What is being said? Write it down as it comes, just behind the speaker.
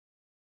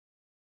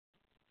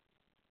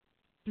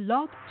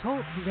Blog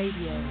Talk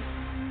Radio.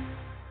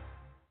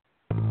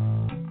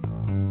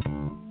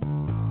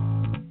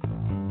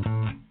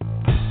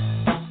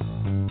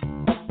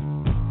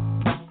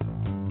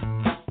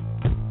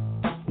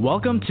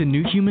 Welcome to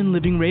New Human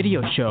Living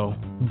Radio Show,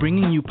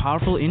 bringing you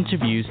powerful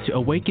interviews to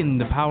awaken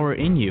the power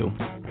in you.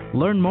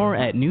 Learn more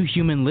at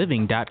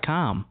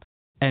newhumanliving.com.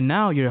 And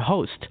now your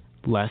host,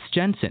 Les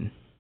Jensen.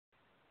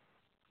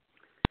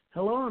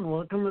 Hello and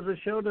welcome to the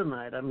show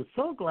tonight. I'm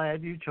so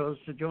glad you chose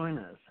to join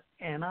us.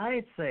 And I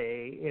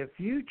say, if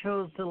you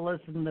chose to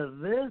listen to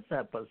this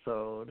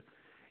episode,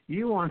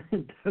 you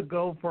wanted to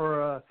go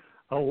for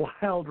a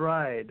wild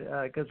ride,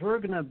 because we're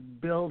going to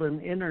build an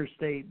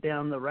interstate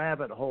down the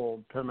rabbit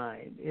hole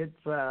tonight.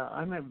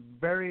 I'm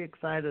very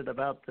excited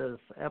about this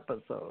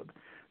episode.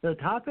 The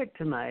topic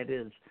tonight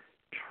is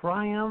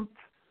Triumph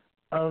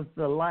of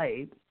the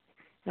Light,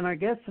 and our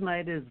guest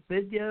tonight is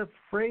Vidya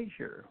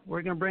Frazier.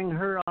 We're going to bring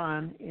her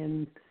on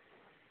in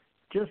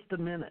just a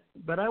minute,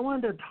 but I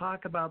wanted to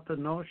talk about the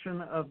notion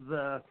of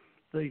the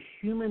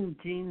human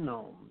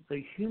genome,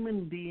 the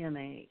human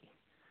DNA,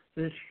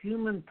 this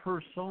human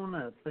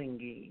persona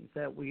thingy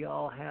that we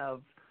all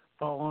have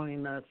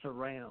following us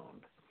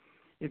around.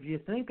 If you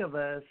think of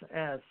us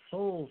as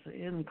souls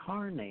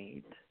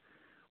incarnate,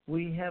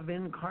 we have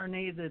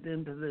incarnated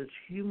into this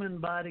human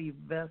body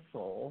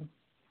vessel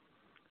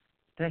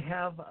to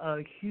have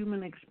a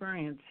human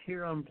experience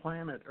here on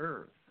planet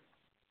Earth.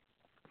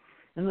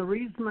 And the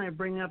reason I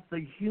bring up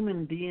the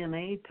human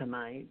DNA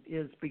tonight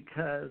is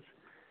because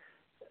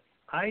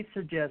I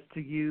suggest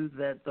to you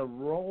that the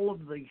role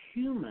of the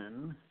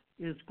human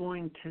is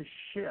going to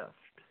shift.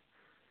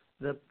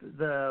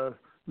 The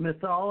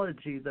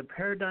mythology, the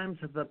paradigms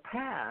of the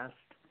past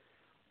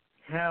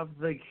have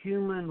the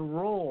human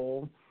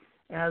role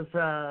as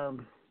a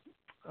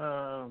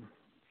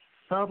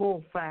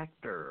subtle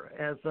factor,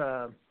 as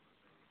a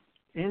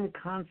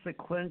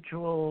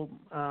inconsequential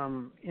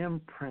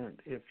imprint,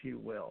 if you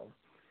will.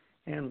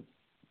 And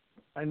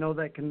I know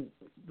that can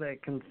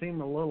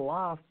seem a little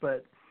off,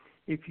 but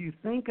if you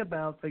think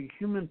about the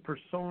human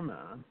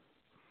persona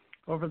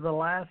over the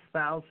last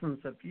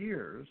thousands of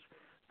years,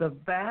 the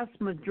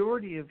vast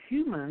majority of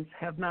humans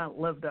have not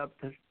lived up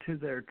to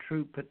their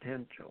true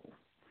potential.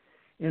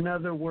 In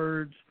other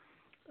words,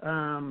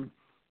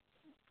 the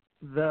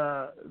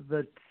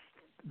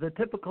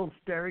typical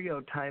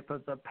stereotype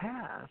of the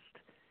past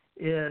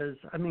is,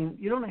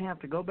 you don't have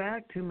to go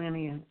back too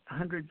many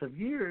hundreds of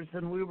years,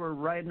 and we were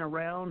riding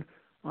around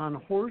on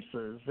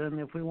horses, and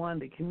if we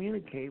wanted to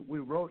communicate, we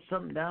wrote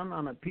something down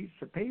on a piece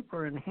of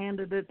paper and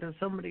handed it to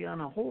somebody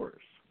on a horse.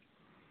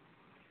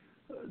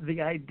 The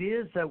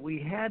ideas that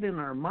we had in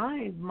our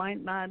mind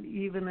might not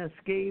even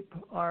escape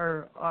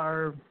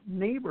our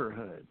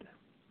neighborhood.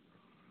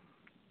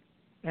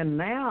 And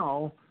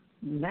now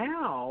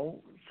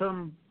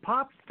some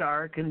pop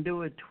star can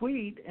do a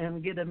tweet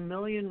and get 1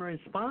 million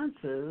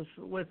responses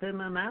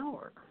within an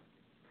hour.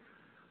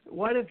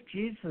 What if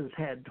Jesus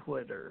had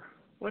Twitter?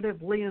 What if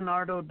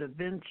Leonardo da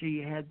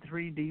Vinci had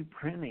 3D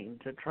printing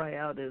to try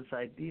out his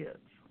ideas?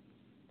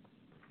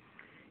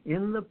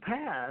 In the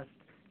past,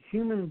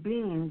 human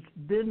beings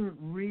didn't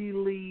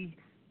really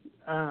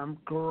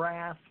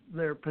grasp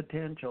their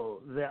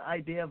potential. The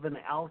idea of an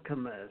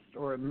alchemist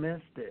or a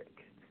mystic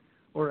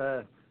or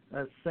a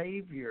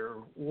savior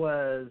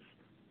was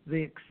the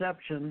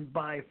exception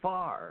by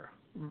far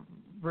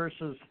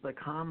versus the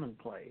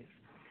commonplace.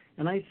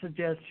 And I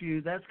suggest to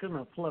you that's going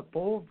to flip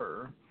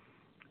over,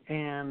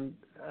 and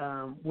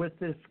with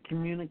this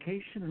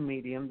communication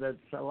medium that's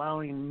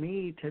allowing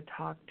me to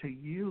talk to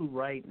you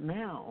right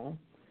now,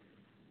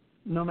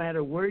 no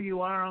matter where you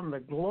are on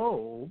the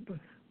globe,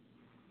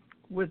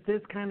 with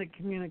this kind of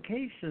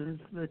communications,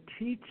 the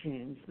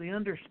teachings, the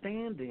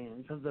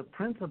understandings of the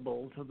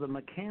principles of the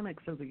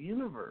mechanics of the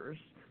universe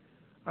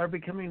are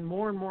becoming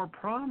more and more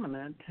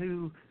prominent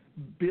to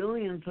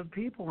billions of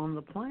people on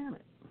the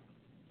planet.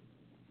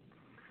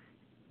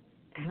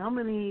 How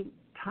many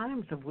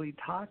times have we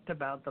talked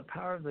about the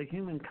power of the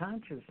human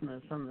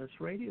consciousness on this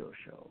radio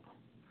show?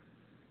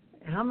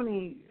 How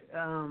many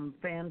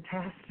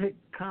fantastic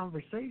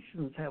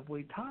conversations have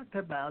we talked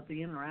about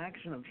the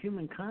interaction of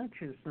human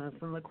consciousness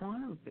in the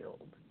quantum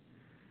field?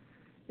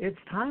 It's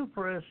time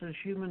for us as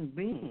human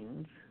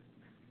beings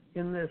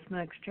in this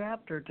next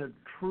chapter to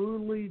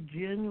truly,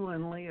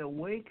 genuinely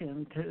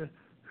awaken to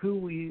who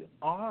we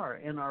are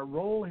and our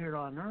role here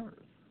on Earth.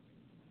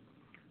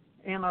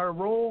 And our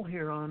role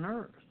here on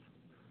Earth.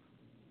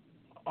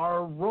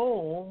 Our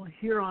role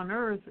here on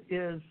Earth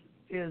is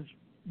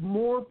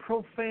more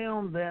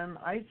profound than,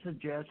 I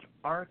suggest,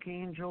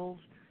 archangels,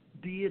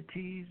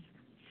 deities,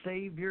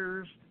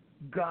 saviors,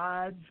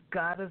 gods,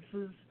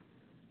 goddesses.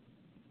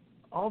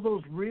 All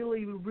those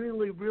really,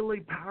 really,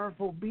 really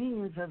powerful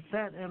beings have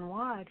sat and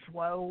watched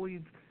while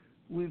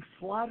we've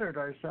slaughtered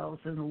ourselves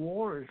in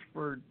wars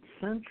for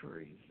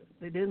centuries.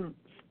 They didn't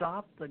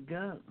stop the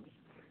guns.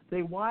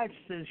 They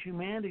watched as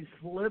humanity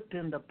slipped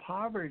into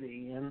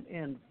poverty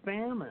and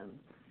famine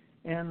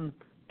and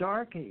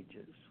dark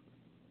ages.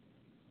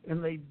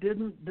 And they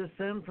didn't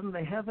descend from the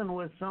heaven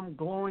with some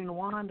glowing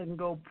wand and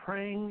go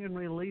praying and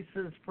release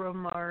us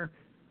from our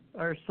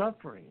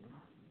suffering.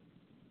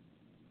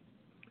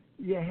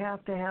 You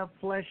have to have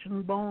flesh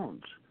and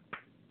bones.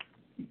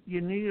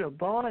 You need a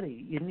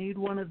body. You need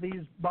one of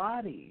these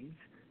bodies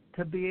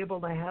to be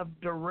able to have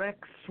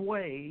direct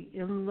sway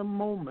in the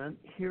moment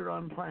here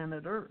on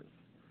planet Earth.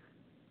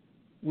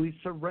 We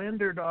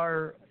surrendered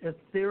our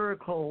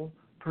etherical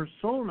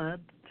persona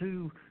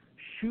to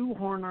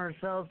shoehorn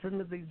ourselves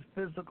into these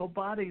physical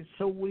bodies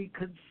so we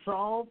could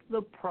solve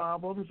the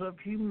problems of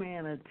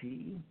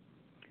humanity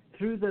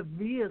through the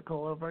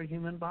vehicle of our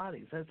human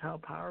bodies. That's how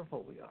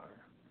powerful we are.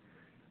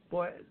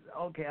 Boy,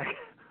 okay,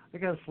 I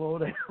got to slow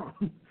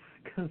down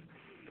because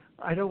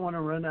I don't want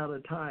to run out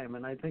of time,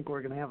 and I think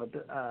we're going to have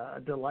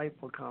a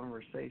delightful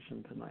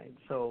conversation tonight.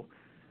 So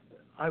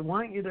I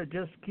want you to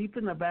just keep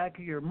in the back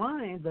of your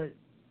mind that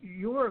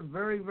you're a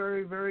very,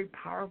 very, very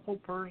powerful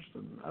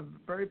person, a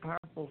very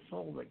powerful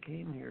soul that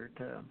came here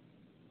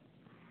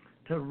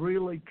to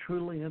really,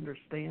 truly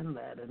understand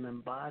that and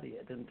embody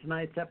it. And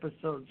tonight's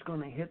episode is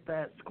going to hit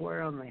that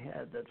square on the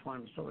head. That's why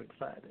I'm so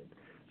excited.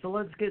 So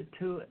let's get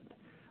to it.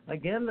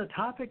 Again, the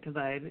topic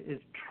tonight is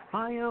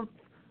Triumph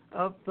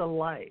of the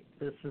Light.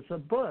 This is a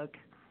book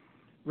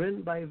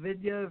written by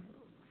Vidya,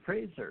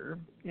 Frazier,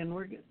 and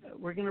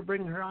we're going to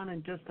bring her on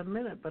in just a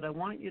minute, but I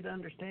want you to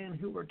understand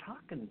who we're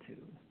talking to.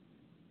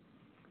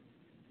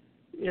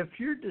 If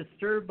you're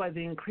disturbed by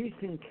the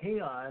increasing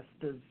chaos,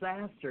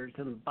 disasters,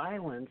 and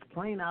violence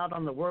playing out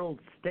on the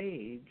world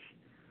stage,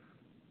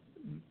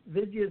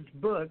 Vidya's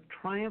book,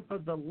 Triumph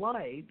of the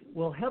Light,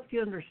 will help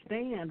you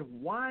understand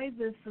why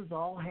this is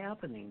all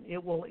happening.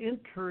 It will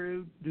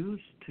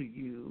introduce to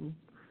you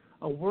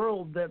a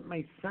world that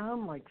may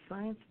sound like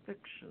science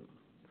fiction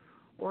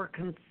or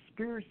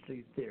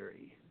conspiracy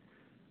theory,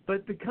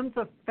 but becomes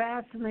a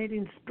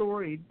fascinating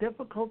story,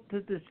 difficult to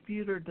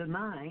dispute or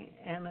deny,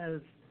 and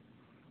as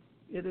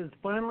it is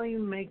finally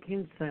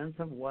making sense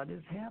of what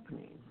is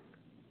happening.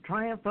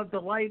 Triumph of the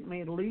Light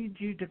may lead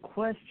you to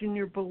question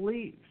your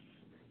beliefs,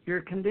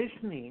 your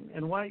conditioning,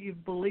 and what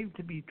you've believed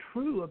to be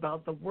true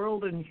about the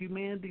world and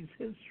humanity's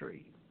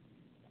history.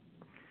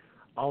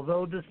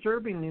 Although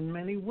disturbing in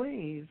many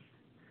ways,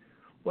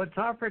 what's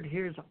offered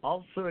here is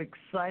also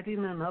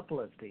exciting and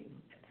uplifting.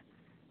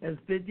 As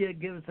Vidya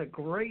gives a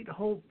great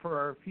hope for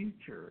our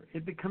future,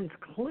 it becomes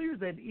clear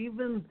that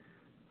even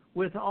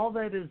with all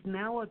that is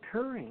now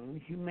occurring,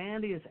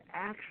 humanity is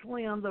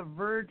actually on the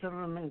verge of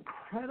an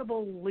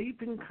incredible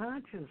leap in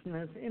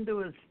consciousness into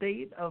a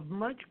state of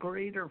much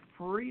greater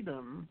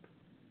freedom,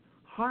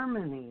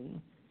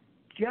 harmony,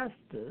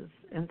 justice,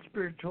 and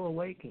spiritual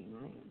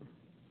awakening.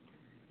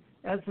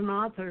 As an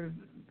author,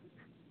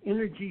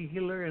 energy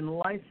healer, and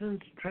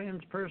licensed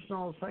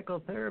transpersonal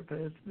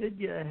psychotherapist,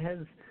 Vidya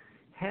has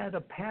had a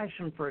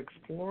passion for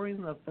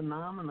exploring the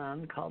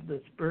phenomenon called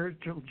the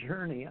spiritual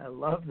journey. I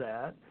love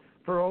that.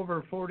 For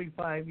over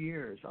 45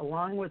 years.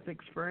 Along with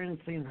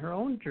experiencing her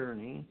own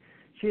journey,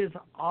 she has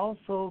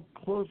also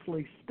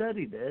closely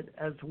studied it,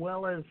 as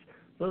well as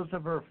those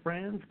of her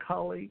friends,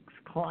 colleagues,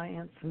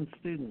 clients, and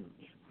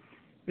students.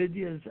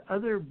 Vidya's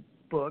other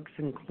books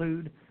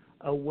include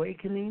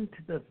Awakening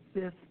to the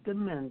Fifth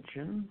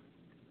Dimension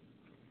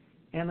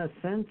and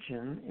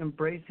Ascension,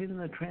 Embracing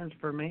the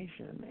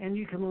Transformation. And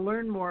you can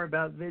learn more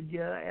about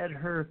Vidya at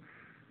her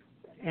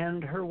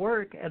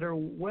work at her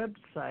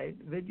website,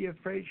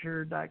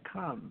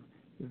 vidyafrazier.com.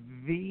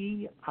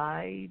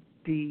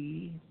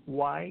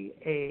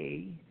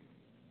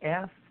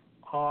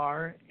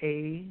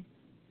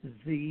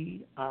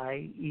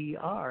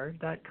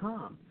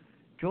 VIDYAFRAZIER.com.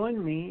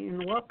 Join me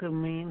in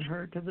welcoming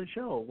her to the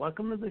show.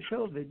 Welcome to the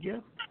show,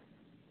 Vidya.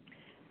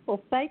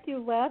 Well, thank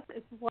you, Les.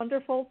 It's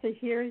wonderful to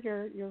hear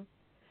your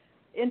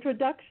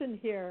introduction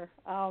here.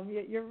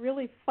 You're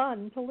really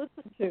fun to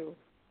listen to.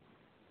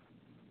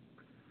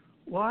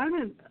 Well,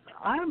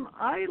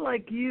 I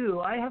like you.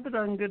 I have it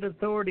on good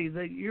authority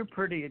that you're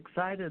pretty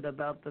excited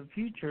about the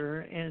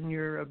future and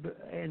your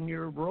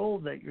role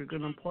that you're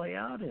going to play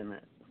out in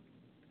it.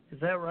 Is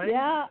that right?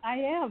 Yeah, I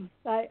am.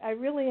 I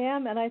really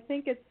am, and I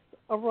think it's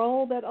a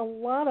role that a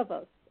lot of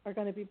us are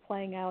going to be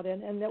playing out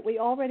in, and that we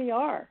already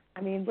are.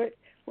 I mean,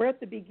 we're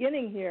at the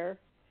beginning here,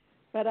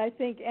 but I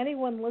think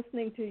anyone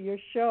listening to your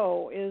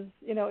show is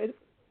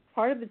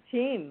part of the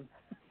team.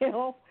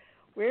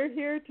 We're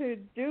here to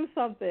do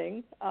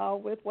something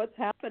with what's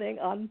happening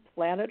on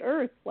planet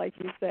Earth, like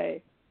you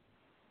say.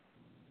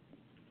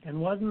 And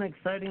what an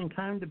exciting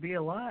time to be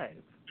alive.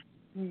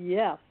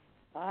 Yes,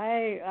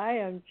 I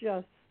am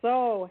just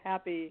so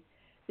happy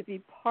to be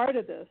part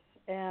of this.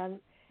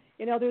 And,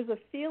 there's a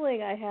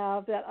feeling I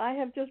have that I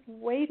have just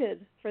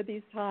waited for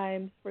these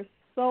times for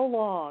so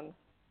long,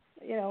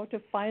 to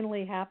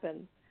finally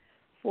happen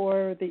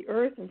for the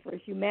Earth and for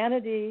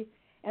humanity.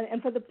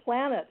 And for the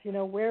planet,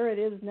 where it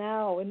is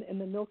now in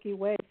the Milky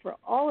Way, for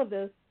all of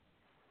this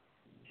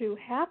to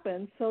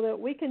happen so that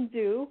we can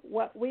do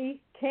what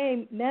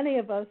many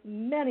of us,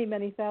 many,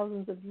 many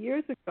thousands of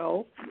years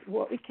ago,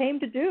 what we came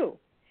to do.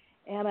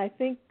 And I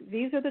think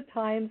these are the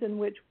times in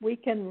which we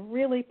can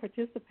really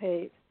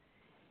participate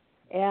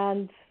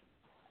and,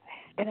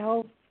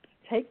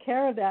 take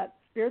care of that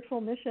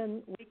spiritual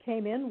mission we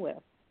came in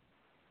with.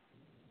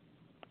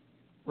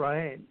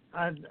 Right.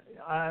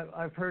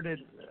 I've heard it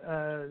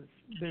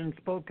been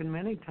spoken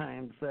many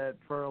times that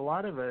for a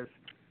lot of us,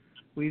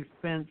 we've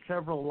spent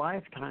several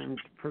lifetimes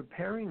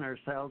preparing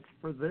ourselves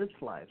for this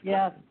lifetime.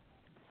 Yes,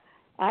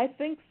 I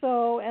think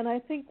so, and I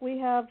think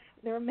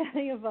there are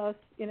many of us,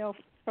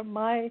 from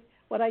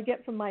what I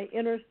get from my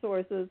inner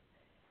sources,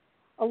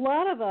 a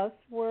lot of us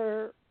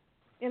were,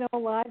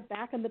 alive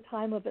back in the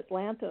time of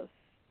Atlantis,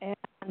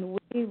 and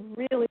we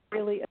really,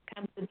 really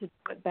attempted to do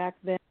it back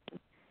then.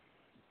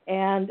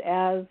 And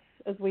as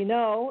we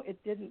know, it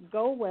didn't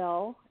go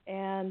well,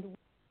 and we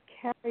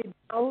carried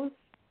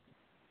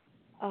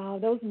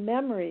those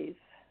memories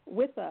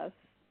with us,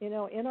 in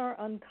our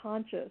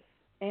unconscious.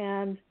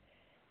 And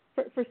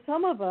for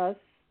some of us,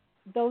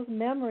 those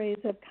memories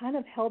have kind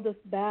of held us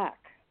back,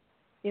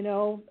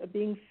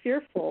 being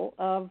fearful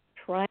of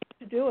trying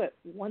to do it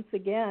once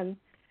again,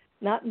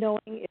 not knowing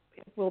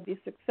if we'll be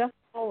successful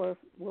or if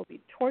we'll be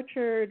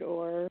tortured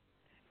or,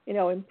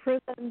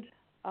 imprisoned,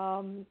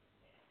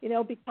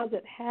 because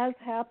it has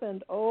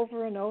happened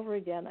over and over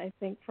again, I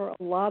think, for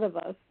a lot of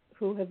us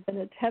who have been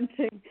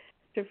attempting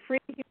to free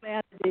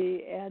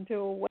humanity and to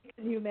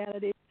awaken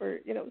humanity for,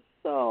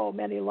 so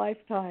many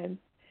lifetimes.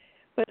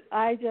 But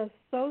I just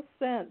so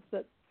sense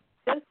that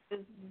this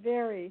is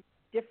very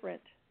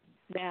different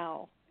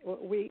now.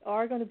 We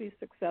are going to be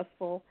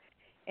successful,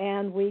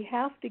 and we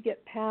have to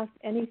get past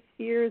any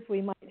fears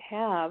we might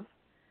have,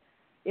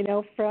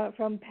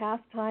 from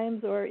past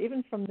times or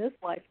even from this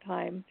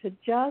lifetime, to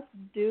just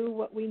do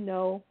what we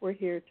know we're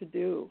here to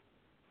do.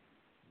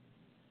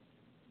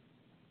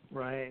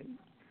 Right.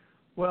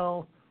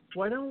 Well,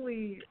 why don't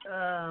we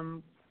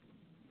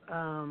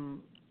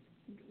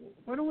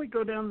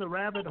go down the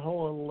rabbit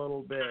hole a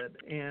little bit?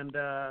 And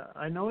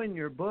I know in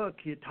your book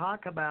you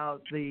talk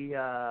about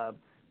the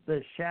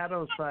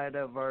shadow side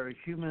of our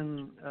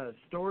human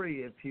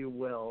story, if you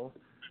will.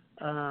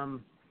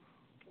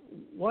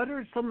 What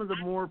are some of the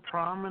more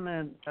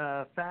prominent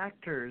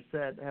factors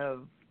that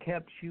have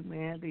kept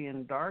humanity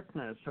in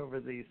darkness over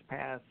these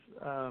past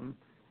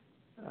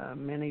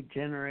many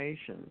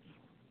generations?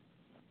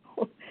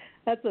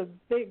 That's a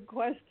big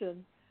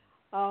question.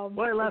 Well,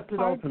 I left it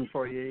open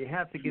for you. You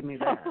have to give me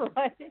that.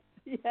 Right.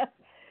 Yes.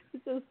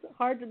 It's just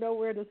hard to know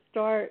where to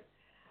start.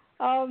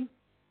 There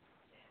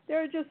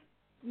are just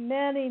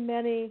many,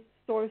 many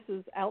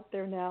sources out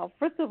there now.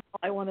 First of all,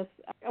 I want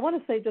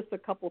to say just a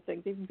couple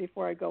things, even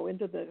before I go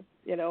into the,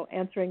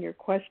 answering your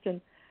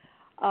question.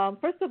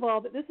 First of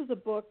all, this is a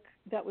book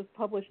that was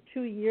published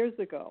 2 years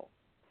ago,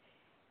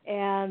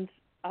 and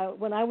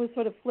when I was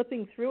sort of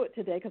flipping through it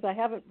today, because I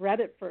haven't read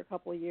it for a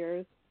couple of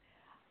years,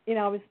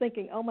 I was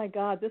thinking, oh my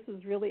God, this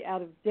is really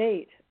out of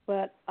date.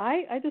 But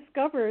I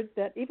discovered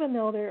that even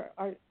though there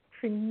are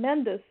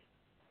tremendous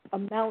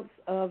amounts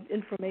of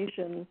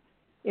information,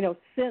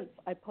 since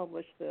I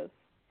published this,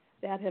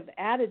 that have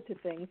added to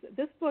things,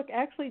 this book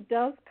actually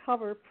does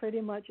cover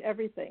pretty much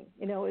everything.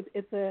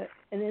 It's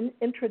an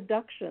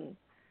introduction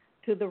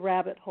to the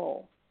rabbit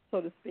hole,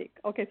 so to speak.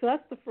 Okay, so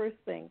that's the first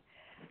thing.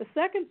 The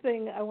second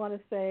thing I want to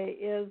say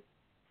is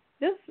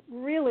this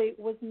really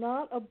was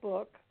not a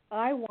book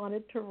I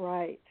wanted to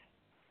write.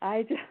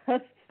 I just,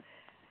 for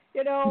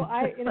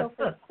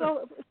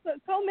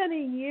so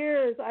many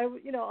years,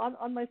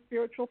 on my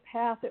spiritual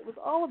path, it was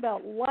all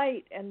about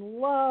light and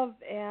love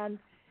and,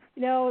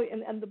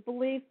 and the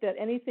belief that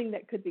anything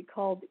that could be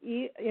called,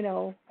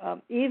 evil,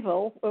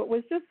 it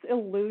was just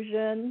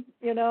illusion,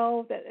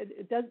 that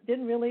it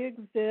didn't really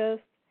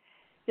exist,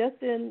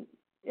 just in,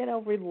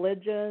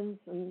 religions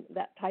and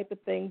that type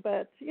of thing.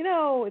 But,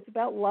 it's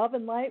about love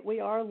and light. We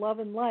are love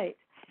and light.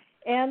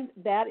 And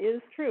that is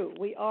true.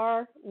 We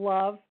are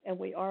love and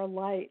we are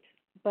light.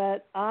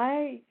 But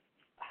I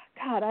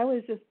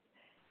was just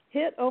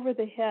hit over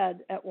the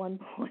head at one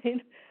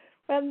point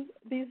when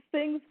these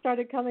things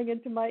started coming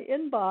into my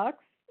inbox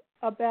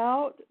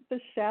about the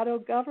shadow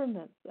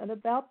governments and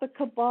about the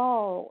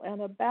cabal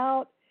and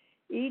about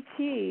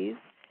ETs.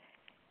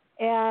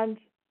 And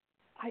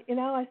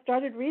I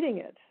started reading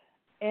it.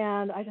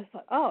 And I just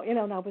thought,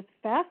 and I was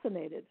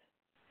fascinated,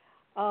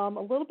 a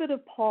little bit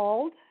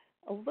appalled,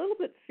 a little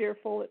bit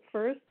fearful at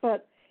first,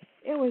 but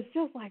it was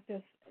just like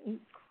this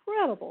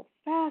incredible,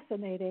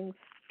 fascinating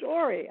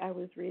story I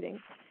was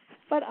reading.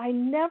 But I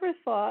never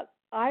thought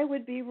I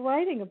would be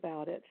writing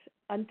about it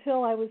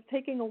until I was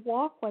taking a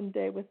walk one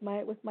day with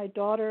my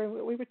daughter, and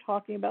we were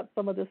talking about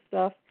some of this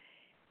stuff.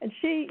 And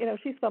she,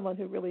 she's someone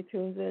who really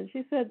tunes in.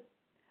 She said,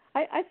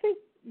 I think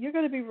you're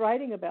going to be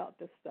writing about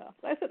this stuff.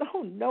 I said,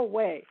 oh, no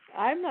way.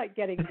 I'm not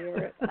getting near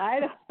it. I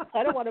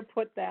don't want to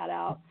put that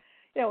out.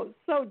 It's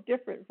so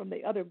different from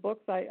the other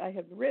books I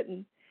have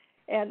written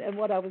and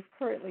what I was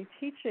currently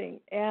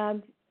teaching.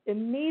 And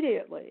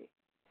immediately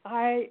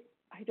I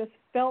just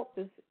felt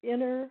this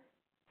inner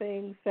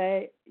thing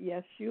say,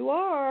 yes, you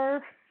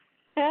are.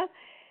 Right.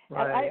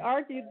 And I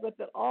argued with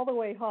it all the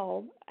way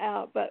home.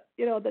 But,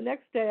 the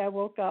next day I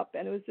woke up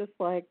and it was just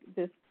like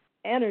this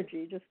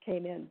energy just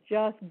came in,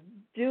 just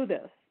do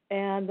this.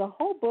 And the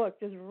whole book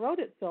just wrote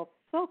itself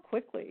so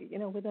quickly,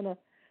 within a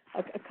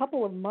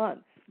couple of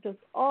months, just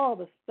all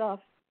the stuff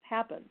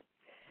happened.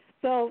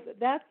 So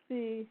that's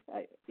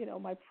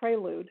my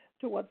prelude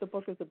to what the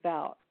book is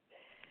about.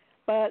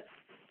 But,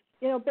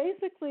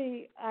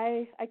 basically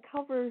I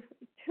cover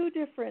two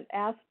different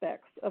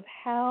aspects of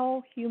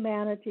how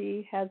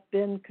humanity has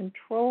been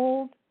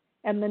controlled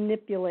and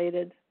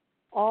manipulated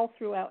all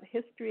throughout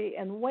history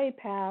and way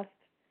past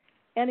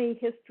any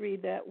history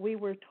that we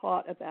were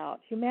taught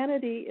about.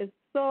 Humanity is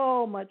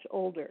so much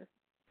older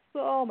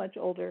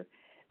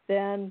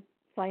than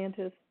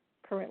scientists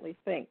currently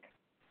think,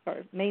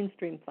 or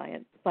mainstream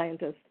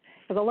scientists.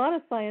 Because a lot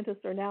of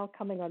scientists are now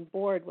coming on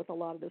board with a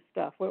lot of this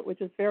stuff,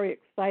 which is very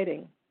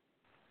exciting.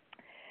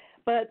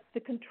 But the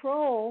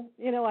control,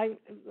 the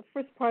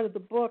first part of the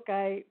book,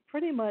 I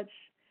pretty much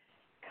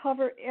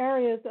cover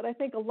areas that I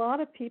think a lot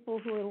of people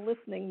who are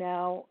listening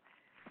now,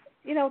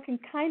 can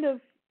kind of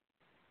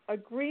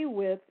agree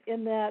with,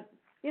 in that,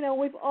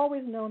 we've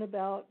always known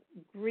about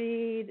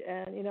greed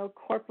and,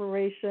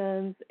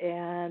 corporations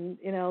and,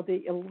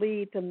 the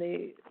elite and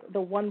the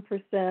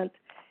 1%,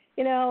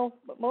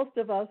 but most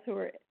of us who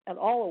are at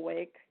all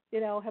awake,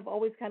 have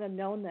always kind of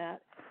known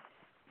that.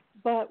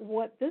 But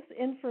what this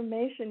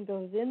information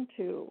goes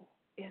into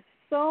is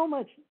so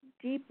much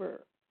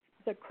deeper.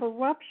 The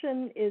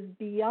corruption is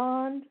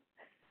beyond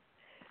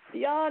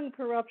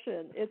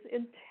corruption. It's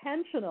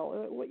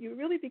intentional. What you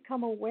really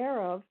become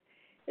aware of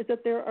is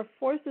that there are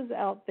forces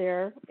out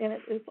there, and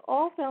it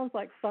all sounds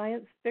like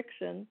science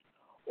fiction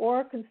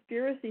or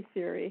conspiracy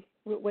theory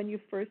when you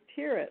first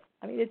hear it.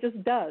 I mean, it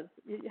just does.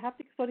 You have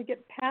to sort of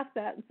get past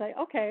that and say,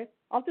 okay,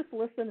 I'll just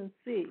listen and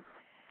see,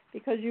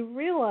 because you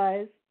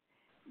realize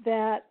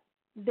that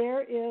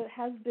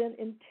has been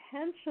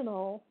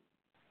intentional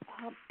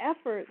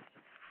efforts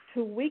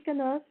to weaken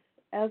us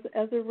as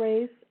a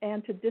race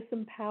and to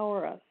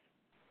disempower us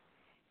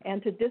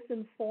and to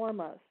disinform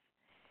us.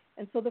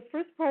 And so the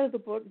first part of the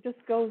book just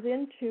goes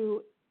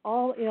into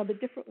all, the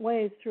different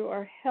ways, through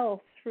our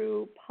health,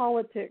 through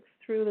politics,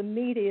 through the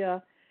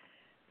media,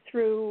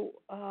 through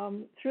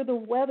the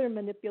weather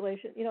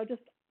manipulation,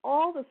 just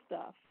all the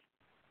stuff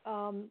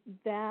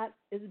that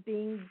is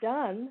being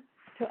done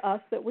to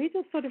us that we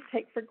just sort of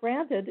take for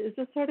granted is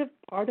just sort of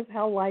part of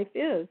how life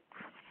is.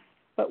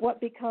 But what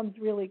becomes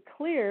really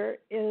clear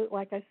is,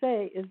 like I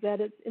say, is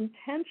that it's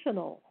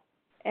intentional.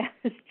 And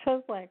it's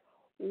just like,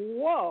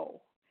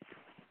 whoa.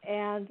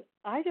 And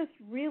I just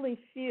really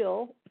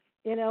feel,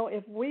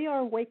 if we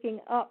are waking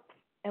up,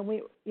 and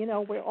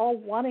we're all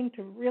wanting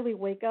to really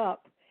wake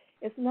up,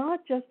 it's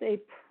not just a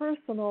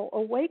personal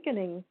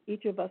awakening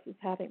each of us is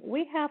having.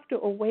 We have to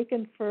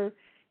awaken for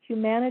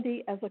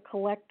humanity as a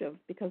collective,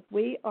 because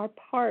we are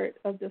part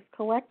of this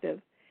collective,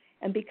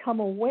 and become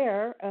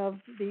aware of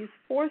these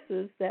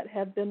forces that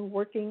have been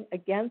working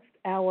against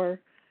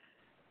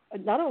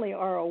not only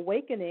our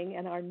awakening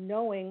and our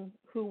knowing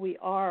who we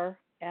are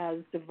as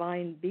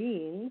divine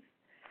beings,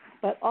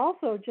 but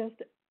also just,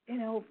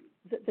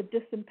 the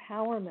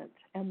disempowerment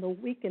and the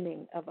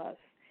weakening of us,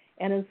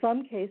 and in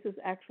some cases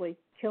actually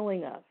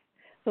killing us.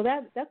 So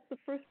that's the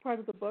first part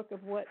of the book,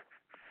 of what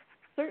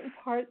certain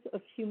parts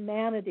of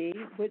humanity,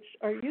 which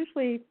are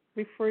usually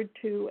referred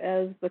to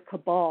as the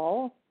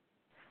cabal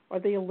or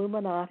the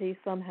Illuminati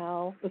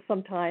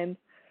sometimes,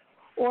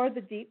 or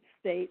the deep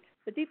state.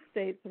 The deep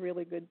state's a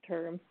really good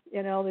term.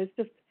 There's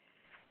just,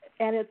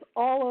 and it's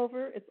all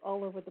over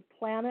the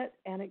planet,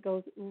 and it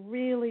goes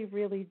really,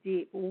 really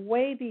deep,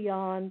 way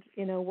beyond,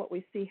 what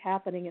we see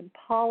happening in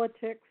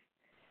politics.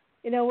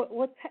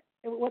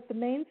 What the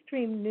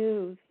mainstream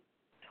news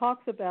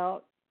talks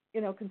about,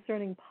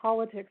 concerning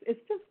politics,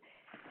 it's just,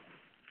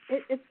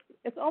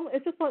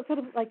 it's just sort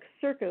of like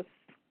circus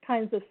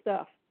kinds of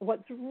stuff.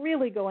 What's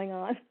really going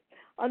on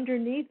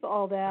underneath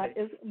all that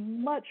is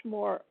much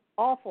more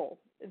awful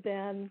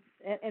than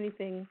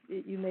anything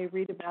you may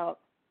read about,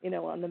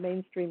 on the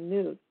mainstream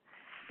news.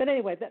 But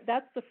anyway,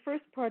 that's the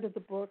first part of the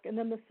book. And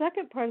then the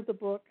second part of the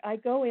book, I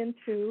go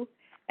into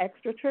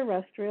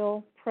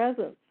extraterrestrial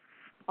presence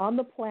on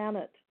the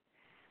planet,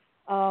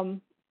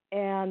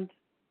 and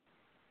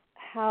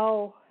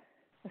how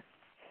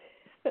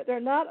they're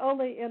not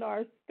only in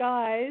our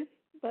skies,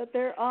 but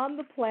they're on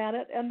the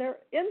planet, and they're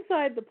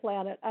inside the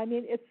planet. I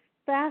mean, it's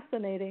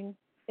fascinating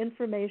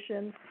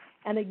information.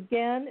 And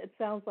again, it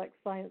sounds like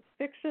science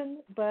fiction,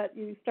 but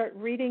you start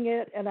reading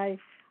it, and I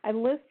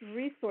list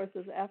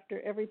resources after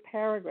every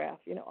paragraph,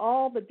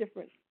 all the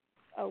different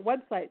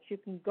websites you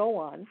can go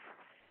on,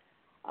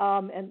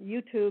 and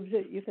YouTubes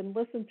that you can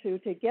listen to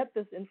get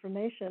this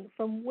information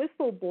from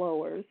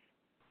whistleblowers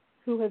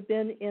who have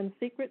been in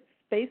secret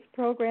space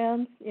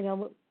programs,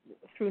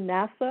 through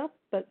NASA,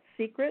 but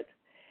secret,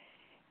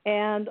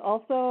 and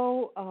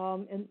also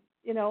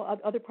in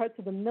other parts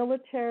of the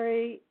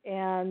military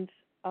and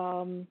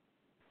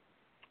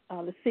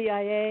the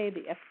CIA,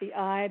 the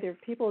FBI. There are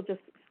people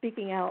just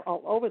speaking out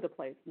all over the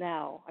place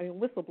now. I mean,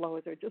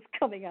 whistleblowers are just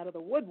coming out of the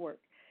woodwork.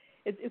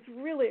 It's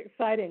really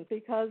exciting,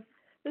 because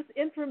this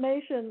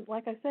information,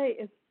 like I say,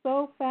 is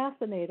so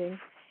fascinating,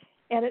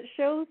 and it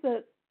shows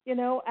that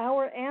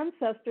our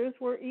ancestors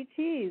were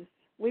ETs.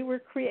 We were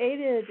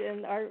created,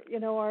 and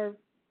our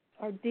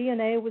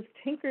DNA was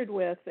tinkered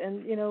with,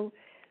 and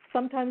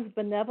sometimes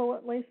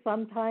benevolently,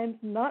 sometimes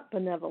not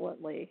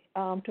benevolently,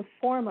 to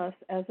form us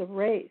as a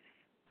race.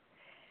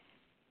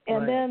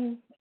 And right.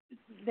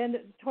 then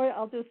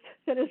I'll just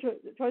finish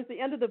towards the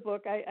end of the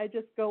book. I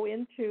just go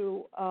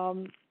into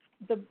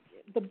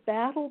the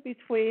battle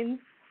between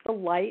the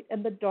light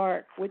and the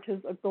dark, which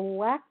is a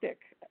galactic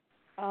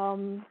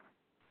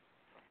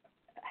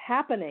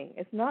happening.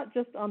 It's not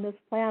just on this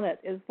planet.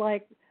 It's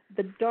like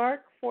the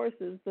dark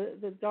forces,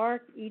 the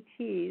dark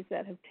ETs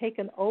that have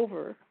taken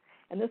over,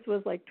 and this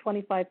was like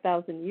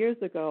 25,000 years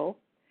ago.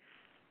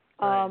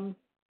 Right.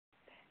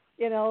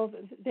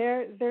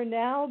 They're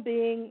now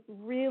being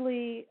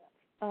really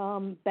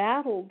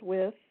battled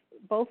with,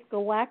 both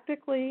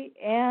galactically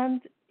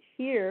and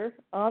here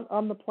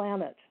on the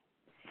planet.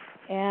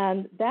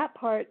 And that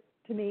part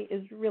to me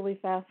is really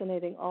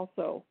fascinating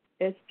also.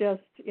 It's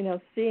just,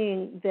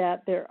 seeing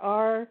that there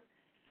are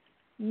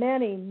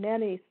many,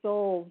 many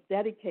souls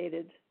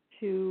dedicated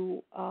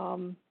to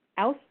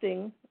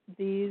ousting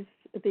these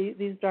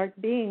dark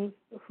beings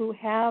who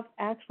have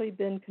actually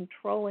been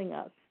controlling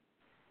us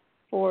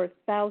for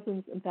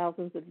thousands and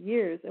thousands of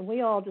years. And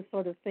we all just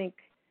sort of think,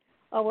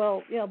 oh,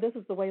 well, this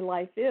is the way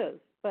life is.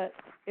 But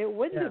it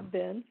wouldn't have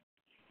been.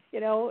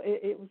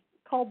 It was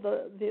called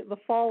the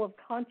fall of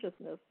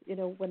consciousness,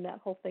 when that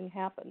whole thing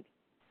happened.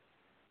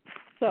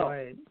 So.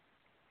 Right.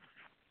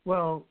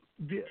 Well,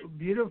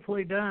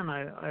 beautifully done.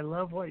 I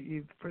love what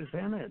you've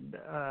presented.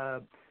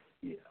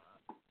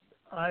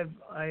 I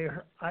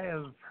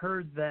have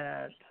heard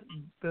that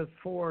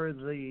before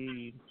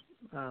the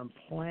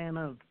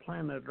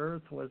planet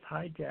Earth was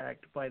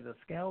hijacked by the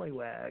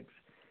scallywags,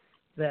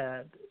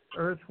 that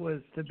Earth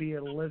was to be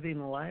a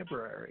living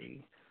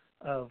library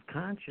of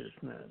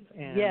consciousness,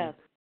 and yes.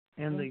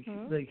 and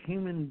the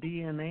human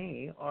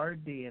DNA, our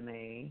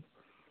DNA,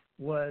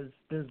 was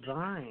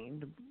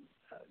designed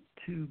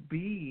to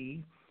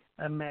be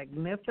a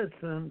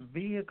magnificent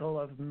vehicle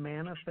of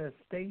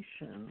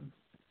manifestation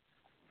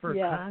for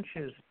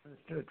consciousness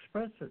to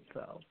express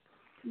itself.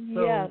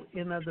 So,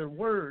 in other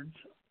words,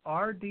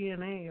 our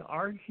DNA,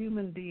 our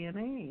human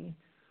DNA,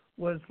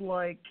 was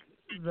like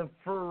the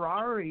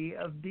Ferrari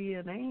of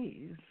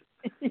DNAs,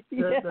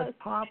 the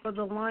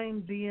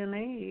top-of-the-line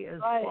DNA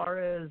as far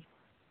as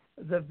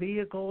the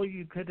vehicle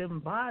you could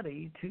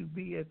embody to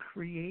be a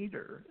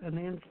creator, an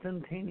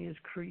instantaneous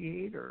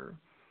creator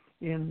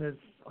in this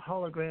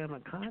hologram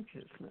of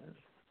consciousness.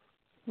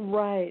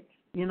 Right.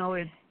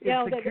 It's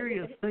a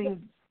curious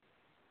thing.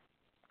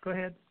 Go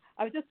ahead.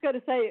 I was just going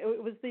to say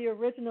it was the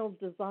original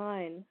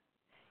design.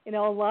 A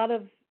lot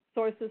of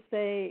sources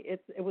say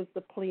it was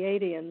the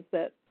Pleiadians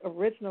that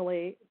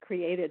originally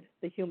created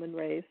the human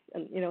race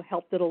and,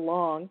 helped it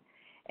along.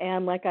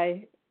 And like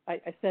I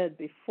said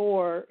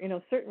before,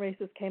 certain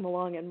races came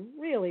along and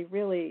really,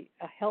 really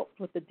helped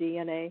with the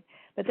DNA.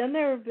 But then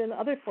there have been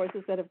other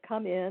forces that have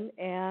come in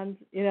and,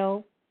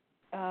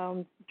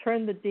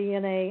 turned the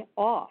DNA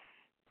off.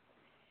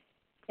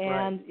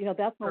 And,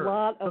 that's a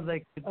lot of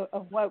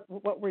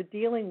what we're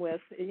dealing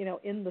with,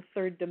 in the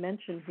third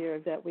dimension here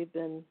that we've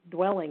been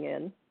dwelling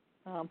in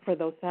for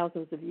those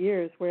thousands of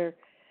years, where,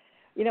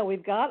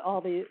 we've got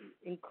all the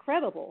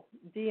incredible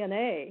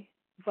DNA,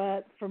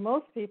 but for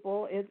most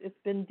people, it's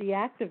been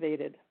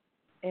deactivated.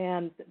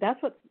 And that's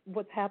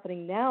what's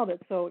happening now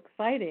that's so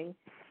exciting,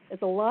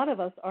 is a lot of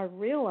us are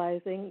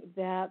realizing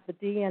that the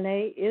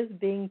DNA is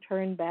being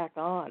turned back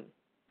on.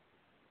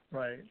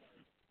 Right.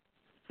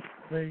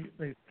 They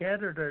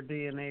scattered our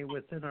DNA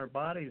within our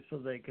bodies so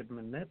they could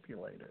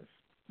manipulate us.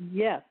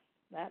 Yes,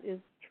 that is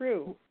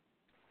true.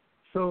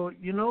 So,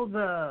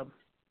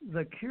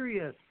 the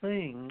curious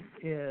thing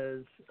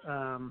is,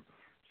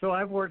 so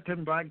I've worked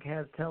in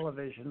broadcast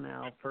television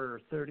now for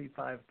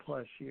 35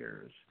 plus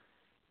years.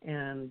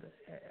 And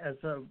as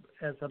a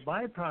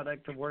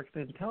byproduct of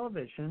working in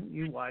television,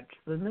 you watch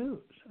the news.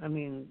 I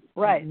mean,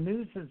 right.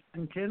 News has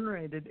been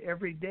generated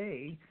every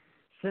day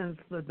since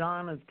the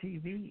dawn of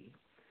TV.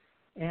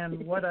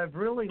 And what I've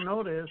really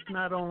noticed,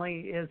 not only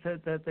is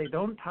it that they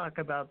don't talk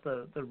about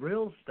the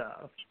real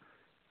stuff,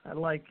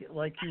 like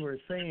you were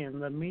saying,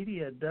 the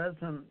media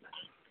doesn't.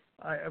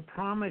 I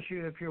promise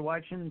you, if you're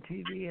watching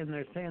TV and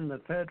they're saying the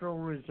Federal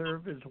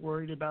Reserve is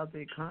worried about the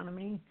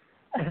economy,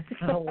 that's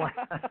the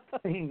last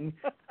thing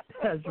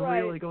that's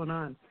really going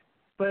on.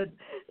 But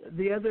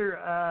the other,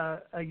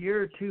 a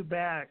year or two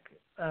back,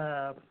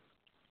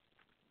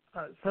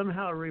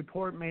 somehow a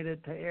report made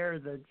it to air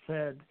that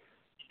said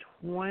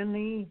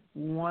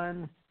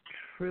 $21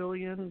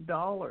 trillion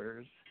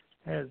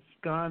has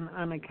gone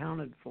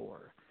unaccounted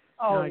for.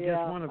 Oh, now, I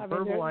just want to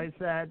verbalize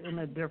that in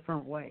a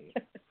different way.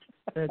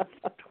 That's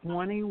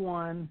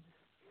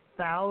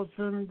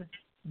 $21,000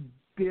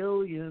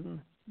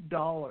 billion.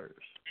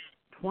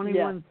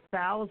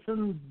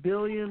 $21,000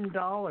 billion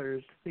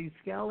these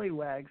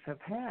scallywags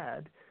have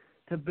had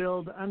to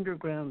build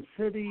underground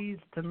cities,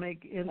 to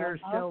make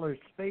interstellar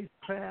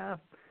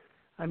spacecraft.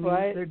 I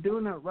mean, they're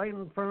doing it right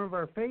in front of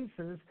our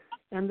faces,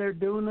 and they're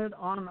doing it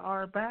on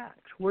our backs.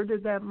 Where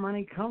did that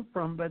money come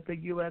from but the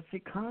U.S.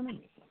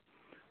 economy?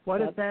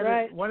 What if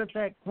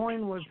that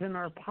coin was in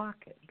our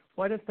pocket?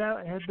 What if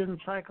that had been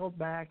cycled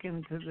back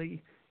into the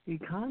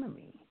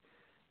economy?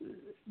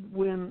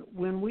 When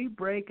we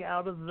break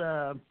out of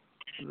the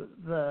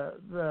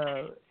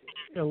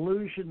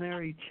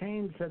illusionary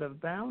chains that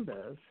have bound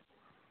us,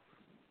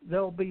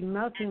 there'll be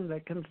nothing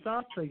that can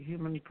stop the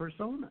human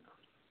persona.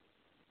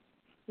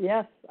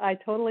 Yes, I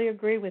totally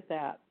agree with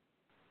that.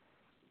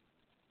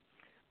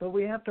 But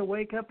we have to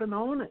wake up and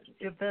own it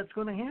if that's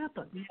going to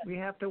happen. We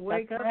have to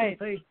wake up and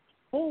say,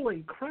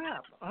 holy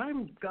crap,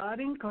 I'm God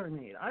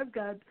incarnate. I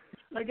got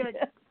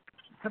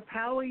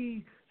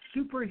Capelli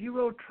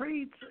superhero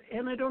traits,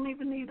 and I don't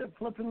even need a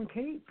flipping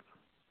cape.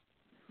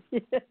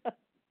 Yeah.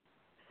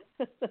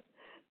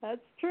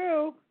 That's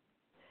true.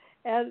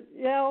 And,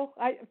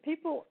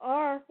 people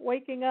are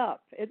waking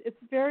up. It's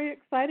very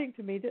exciting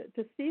to me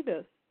to see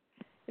this.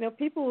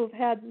 People who've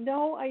had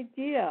no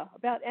idea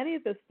about any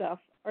of this stuff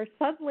are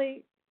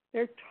suddenly,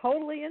 they're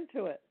totally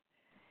into it.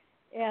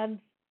 And,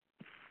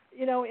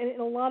 in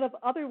a lot of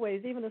other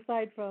ways, even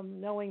aside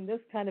from knowing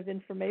this kind of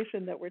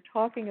information that we're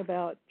talking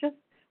about, just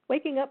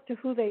waking up to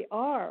who they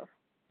are.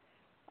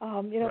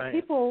 Right.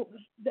 People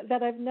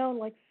that I've known,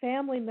 like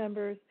family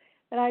members,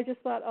 that I just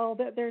thought,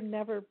 they're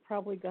never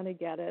probably going to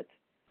get it.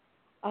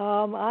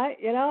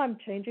 I'm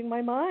changing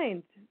my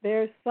mind.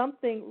 There's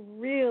something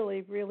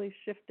really, really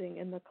shifting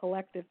in the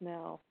collective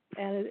now,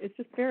 and it's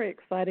just very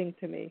exciting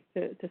to me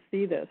to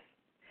see this.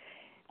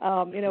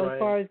 Right. As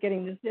far as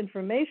getting this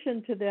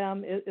information to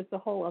them, it's a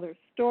whole other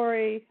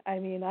story. I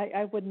mean,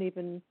 I wouldn't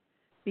even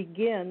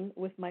begin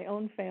with my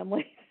own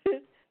family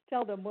to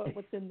tell them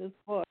what's in this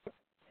book.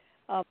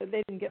 But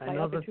they didn't get my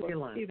other two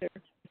books either.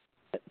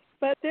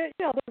 But they're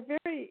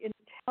very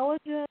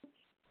intelligent,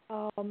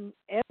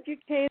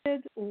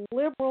 educated,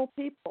 liberal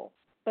people,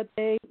 but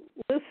they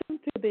listen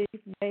to the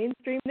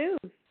mainstream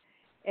news,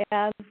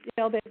 and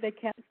they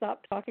can't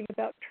stop talking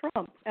about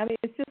Trump. I mean,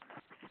 it's just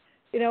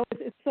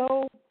it's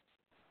so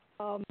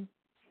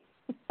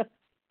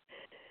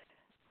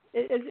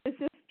it's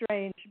just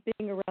strange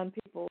being around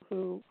people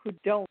who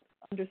don't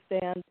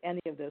understand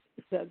any of this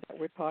that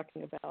we're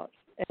talking about.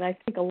 And I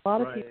think a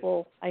lot of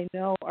people I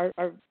know are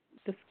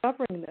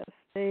discovering this.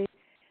 They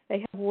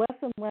have less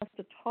and less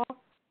to talk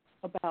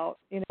about,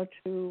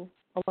 to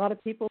a lot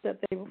of people that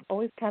they've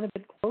always kind of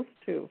been close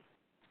to.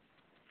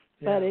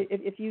 Yeah. But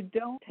if you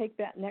don't take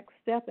that next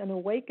step in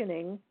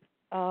awakening,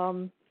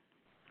 you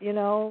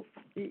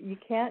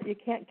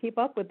can't keep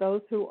up with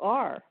those who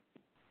are.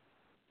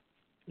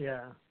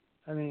 Yeah,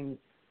 I mean,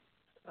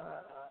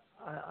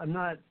 I'm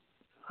not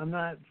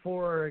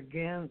for or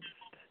against.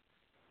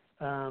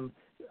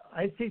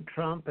 I see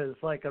Trump as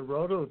like a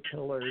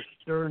rototiller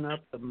stirring up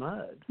the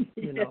mud,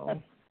 you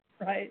know.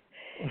 Right.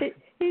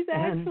 He's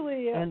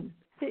actually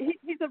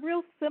he's a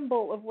real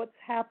symbol of what's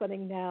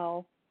happening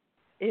now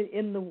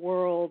in the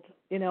world.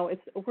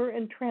 We're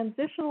in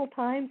transitional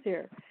times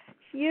here,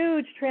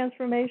 huge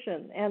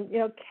transformation, and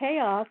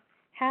chaos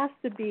has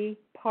to be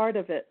part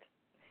of it.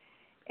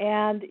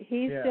 And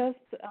he's just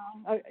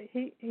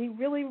he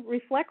really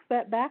reflects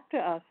that back to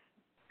us.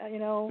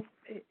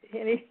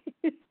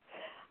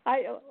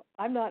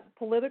 I'm not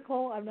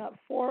political. I'm not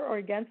for or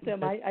against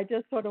him. I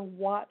just sort of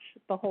watch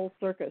the whole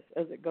circus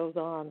as it goes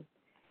on,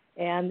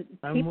 and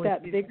keep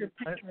that bigger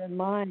picture in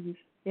mind.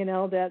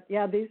 That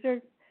these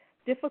are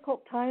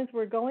difficult times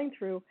we're going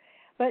through,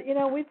 but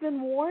we've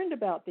been warned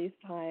about these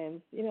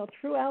times.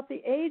 Throughout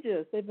the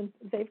ages,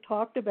 they've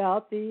talked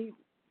about the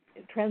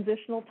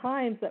transitional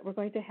times that were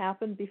going to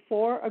happen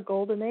before a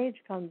golden age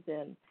comes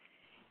in,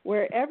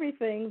 where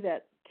everything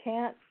that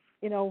can't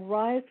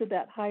rise to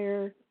that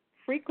higher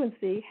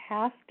frequency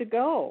has to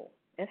go.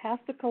 It has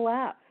to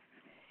collapse.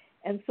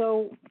 And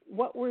so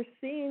what we're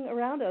seeing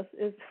around us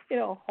is,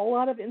 a whole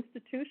lot of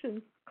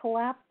institutions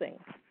collapsing.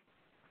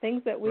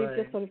 Things that we've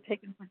just sort of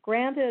taken for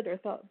granted or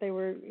thought they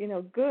were,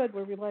 good,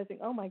 we're realizing,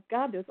 oh my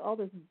God, there's all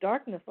this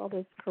darkness, all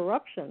this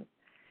corruption.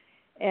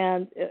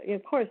 And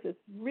of course, it's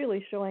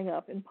really showing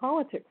up in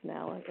politics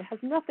now. It has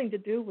nothing to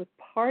do with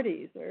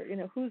parties or,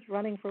 who's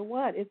running for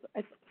what.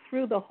 It's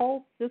through the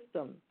whole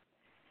system.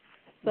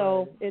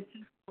 So it's,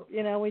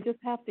 we just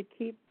have to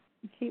keep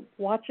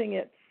watching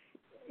it,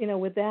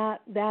 with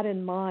that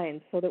in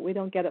mind, so that we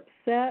don't get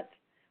upset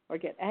or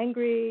get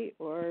angry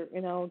or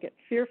get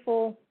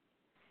fearful.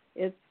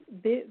 This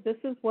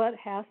is what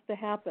has to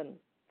happen.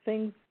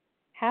 Things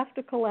have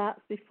to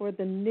collapse before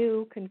the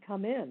new can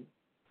come in.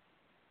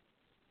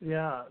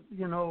 Yeah,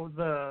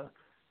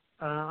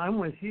 I'm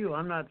with you.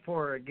 I'm not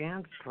for or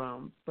against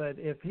Trump, but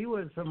if he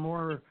was a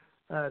more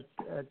a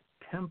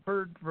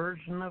tempered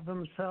version of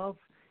himself,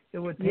 it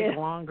would take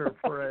longer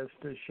for us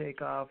to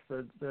shake off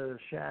the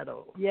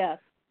shadow. Yes.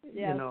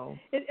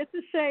 It's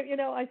a shame.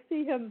 I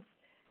see him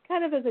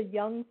kind of as a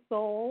young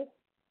soul.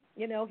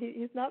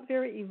 He's not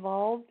very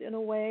evolved in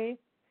a way.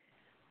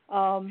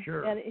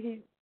 Sure. And he's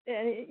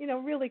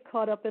really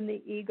caught up in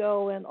the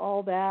ego and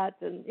all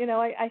that. And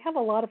I have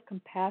a lot of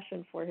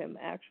compassion for him,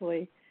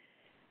 actually.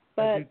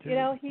 But he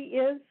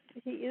is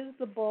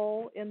the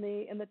bull in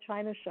the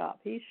china shop.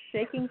 He's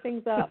shaking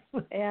things up,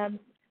 and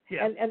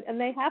Yeah. and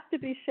they have to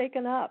be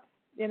shaken up.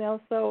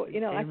 So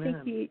Amen. I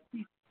think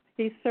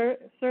he's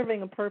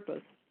serving a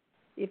purpose,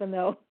 even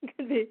though it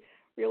can be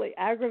really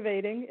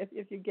aggravating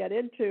if you get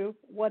into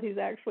what he's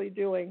actually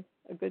doing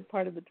a good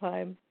part of the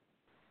time.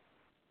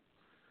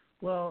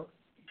 Well,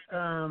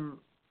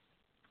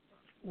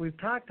 we've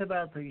talked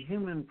about the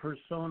human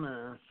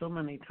persona so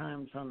many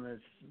times on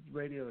this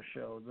radio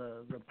show,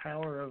 the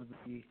power of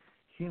the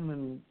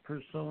human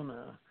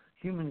persona,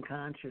 human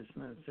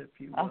consciousness, if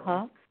you will.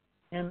 Uh-huh.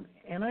 And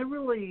I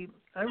really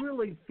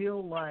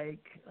feel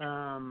like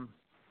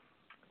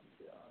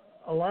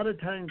a lot of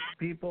times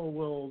people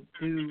will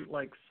do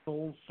like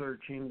soul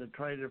searching to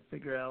try to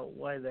figure out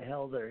why the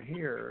hell they're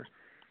here,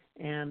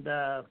 and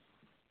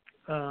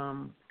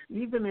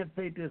even if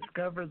they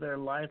discover their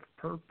life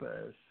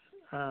purpose,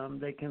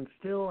 they can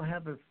still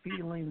have a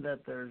feeling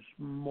that there's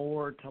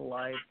more to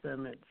life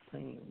than it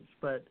seems.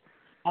 But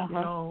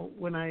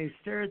when I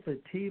stare at the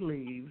tea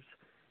leaves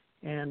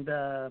and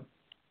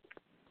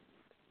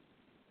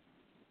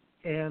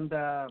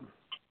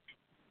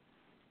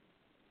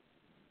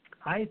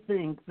I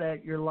think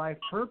that your life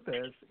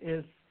purpose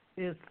is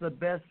the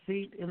best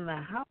seat in the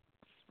house.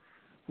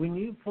 When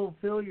you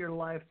fulfill your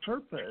life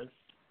purpose,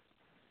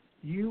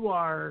 you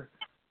are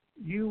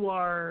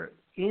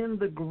in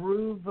the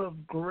groove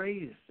of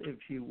grace,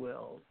 if you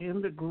will,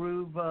 in the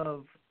groove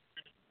of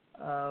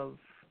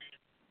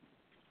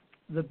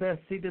the best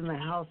seat in the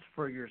house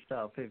for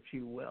yourself, if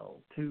you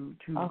will, to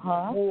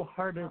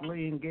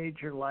wholeheartedly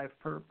engage your life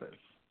purpose.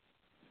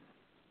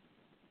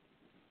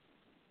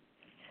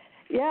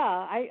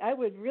 Yeah, I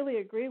would really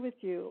agree with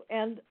you.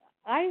 And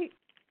I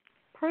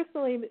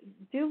personally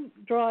do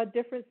draw a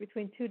difference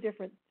between two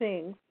different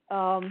things,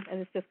 and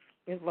it's just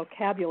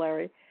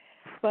vocabulary.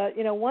 But,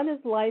 one is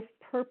life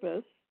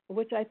purpose,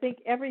 which I think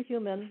every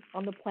human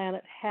on the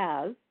planet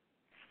has,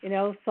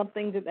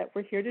 something that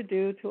we're here to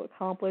do, to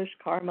accomplish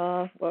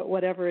karma,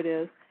 whatever it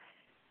is.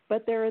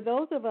 But there are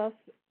those of us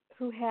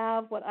who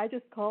have what I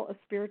just call a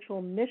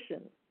spiritual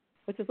mission,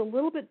 which is a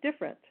little bit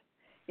different.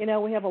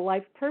 We have a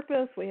life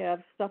purpose. We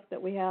have stuff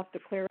that we have to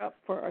clear up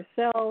for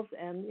ourselves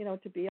and,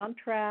 to be on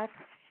track.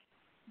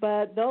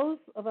 But those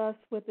of us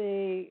with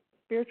a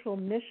spiritual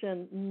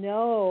mission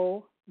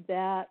know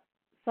that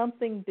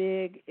something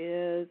big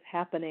is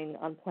happening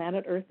on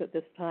planet Earth at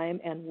this time,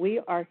 and we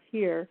are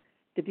here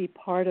to be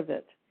part of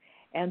it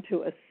and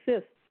to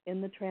assist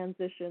in the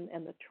transition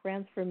and the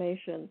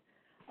transformation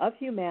of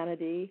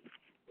humanity,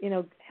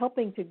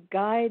 helping to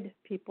guide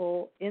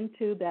people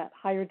into that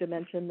higher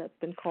dimension that's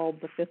been called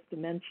the fifth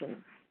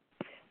dimension.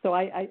 So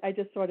I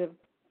just sort of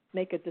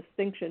make a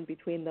distinction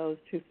between those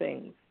two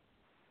things.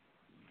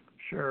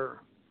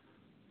 Sure.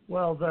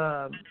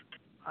 Well,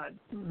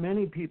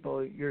 many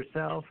people,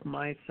 yourself,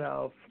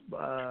 myself,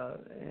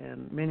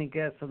 and many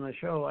guests on the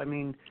show, I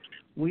mean,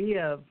 we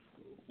have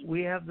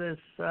this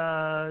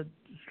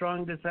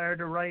strong desire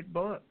to write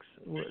books,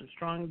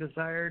 strong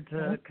desire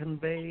to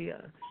convey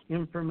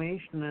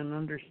information and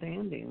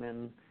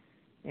understanding,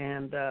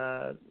 and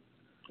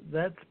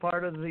that's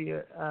part of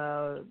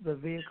the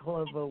vehicle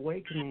of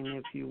awakening,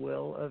 if you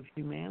will, of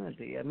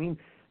humanity. I mean,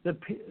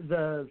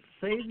 the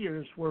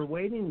saviors we're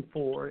waiting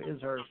for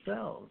is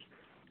ourselves.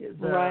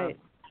 Right.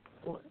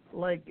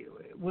 Like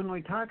when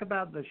we talk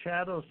about the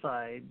shadow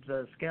side,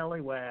 the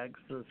scallywags,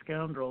 the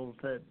scoundrels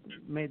that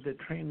made the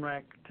train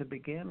wreck to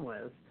begin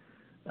with,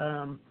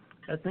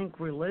 I think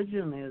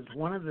religion is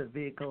one of the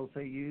vehicles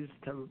they used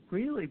to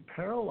really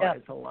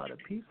paralyze a lot of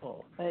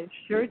people. It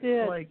sure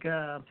did.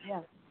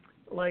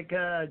 Like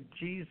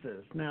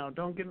Jesus. Now,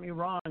 don't get me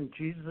wrong,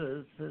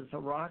 Jesus is a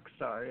rock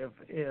star.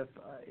 If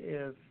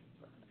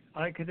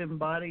I could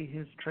embody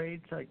his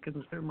traits, I'd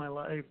consider my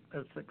life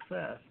a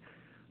success.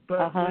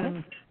 But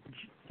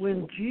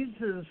when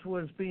Jesus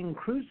was being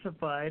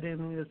crucified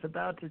and he was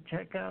about to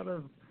check out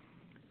of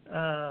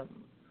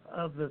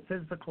the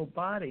physical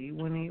body,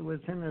 when he was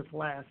in his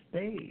last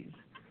days,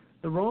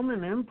 the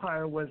Roman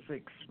Empire was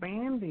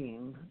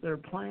expanding their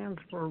plans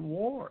for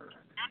war.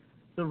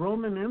 The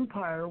Roman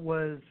Empire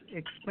was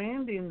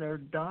expanding their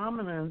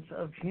dominance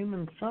of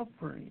human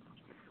suffering.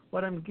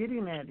 What I'm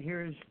getting at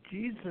here is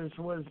Jesus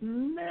was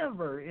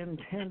never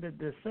intended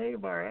to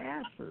save our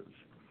asses.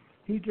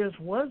 He just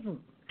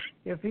wasn't.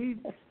 If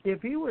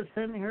he was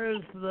sitting here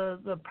as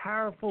the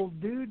powerful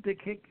dude to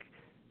kick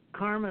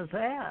karma's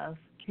ass,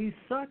 he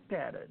sucked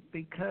at it,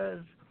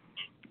 because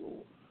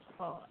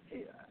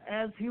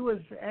as he was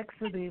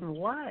exiting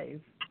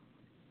life,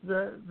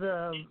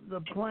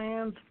 the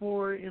plans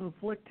for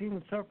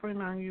inflicting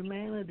suffering on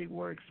humanity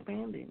were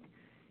expanding.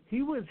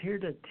 He was here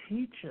to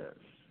teach us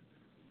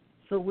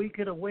so we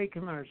could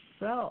awaken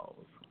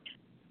ourselves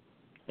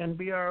and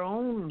be our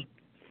own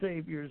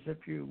saviors,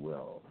 if you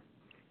will.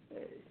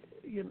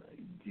 You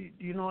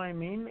know what I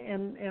mean?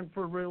 And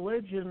for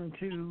religion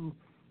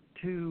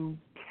to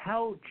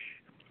couch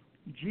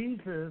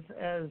Jesus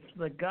as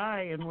the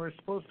guy, and we're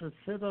supposed to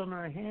sit on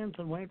our hands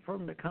and wait for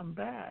him to come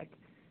back,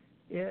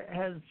 it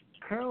has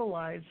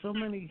paralyzed so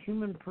many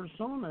human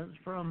personas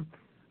from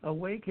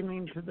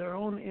awakening to their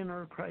own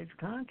inner Christ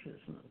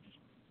consciousness.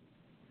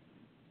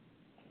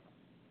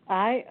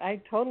 I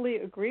totally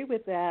agree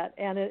with that.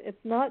 And it's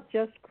not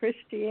just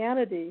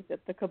Christianity that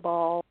the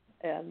cabal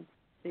and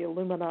the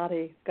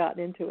Illuminati have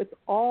gotten into. It's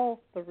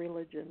all the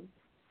religions.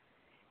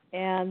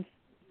 And,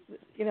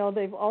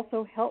 they've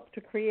also helped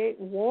to create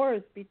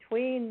wars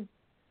between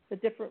the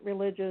different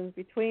religions,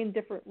 between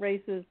different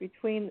races,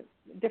 between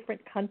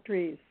different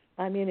countries.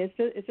 I mean,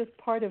 it's just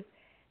part of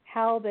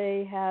how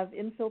they have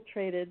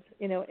infiltrated,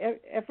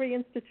 every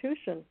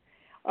institution.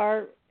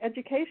 Our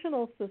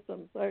educational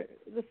systems are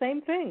the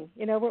same thing.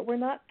 We're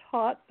not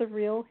taught the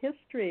real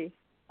history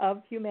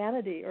of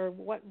humanity or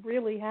what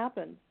really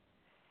happened.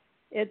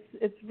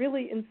 It's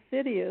really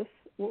insidious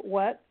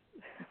what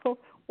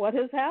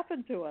has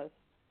happened to us.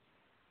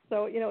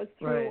 So, it's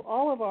through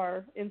all of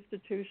our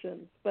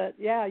institutions. But,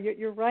 yeah,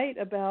 you're right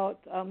about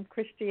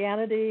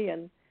Christianity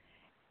and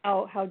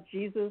how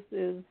Jesus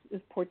is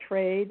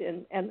portrayed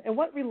and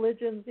what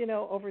religions,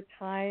 over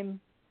time,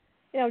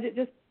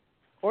 just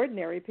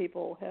ordinary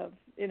people have,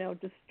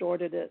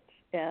 distorted it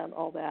and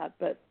all that.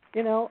 But,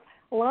 a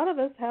lot of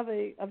us have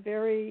a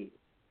very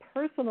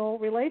personal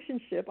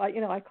relationship.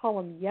 I call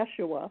him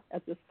Yeshua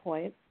at this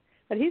point,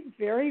 but he's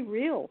very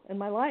real in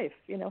my life.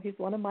 He's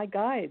one of my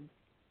guides.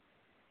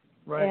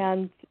 Right.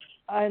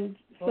 And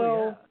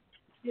so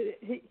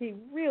he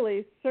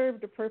really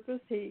served a purpose.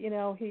 He's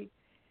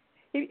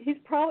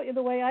probably,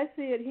 the way I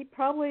see it, he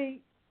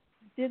probably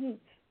didn't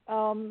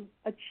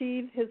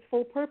achieve his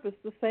full purpose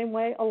the same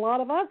way a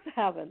lot of us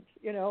haven't,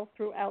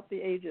 throughout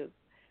the ages.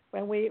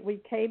 When we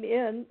came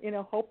in,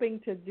 hoping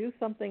to do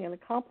something and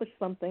accomplish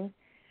something,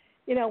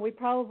 we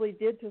probably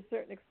did to a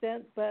certain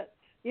extent, but,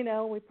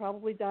 we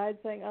probably died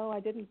saying, oh,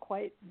 I didn't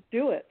quite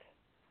do it.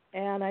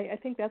 And I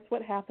think that's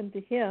what happened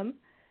to him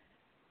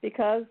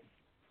because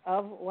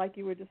of, like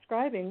you were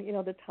describing,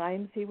 the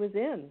times he was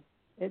in.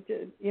 It,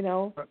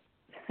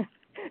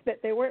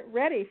 that they weren't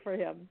ready for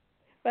him.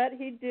 But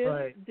he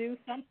did do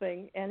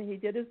something, and he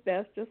did his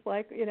best, just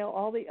like,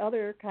 all the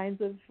other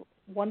kinds of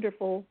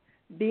wonderful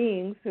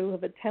beings who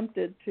have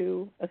attempted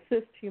to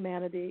assist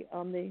humanity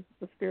on the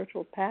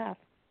spiritual path.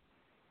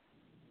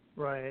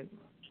 Right.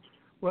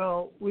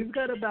 Well, we've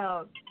got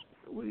about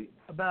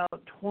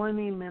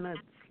 20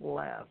 minutes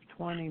left,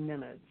 20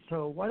 minutes.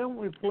 So why don't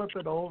we flip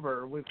it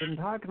over? We've been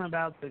talking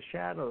about the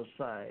shadow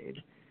side,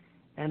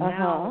 and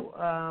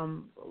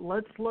now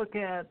let's look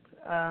at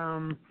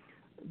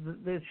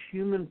this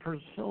human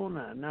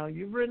persona. Now,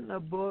 you've written a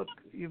book,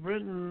 you've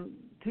written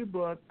two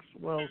books,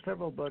 well,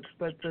 several books,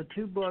 but the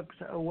two books,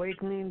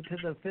 Awakening to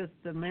the Fifth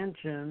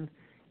Dimension,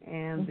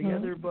 and the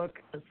other book,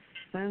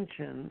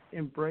 Ascension,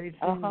 Embracing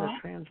the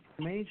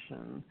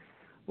Transformation.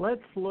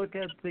 Let's look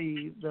at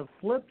the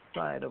flip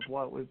side of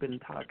what we've been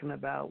talking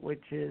about,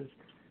 which is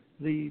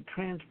the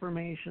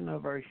transformation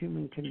of our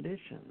human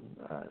condition.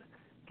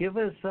 Give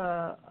us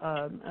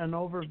an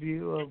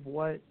overview of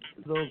what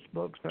those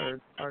books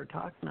are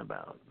talking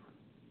about.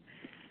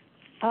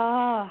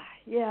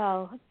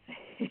 Yeah. Let's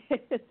see.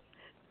 It's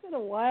been a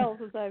while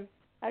since I've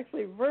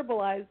actually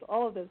verbalized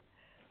all of this.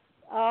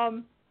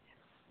 I'm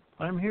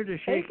here to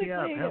shake you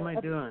up. How am I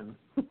doing?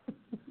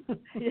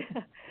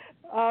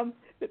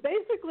 But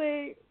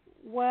basically,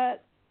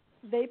 what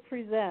they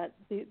present,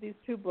 these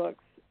two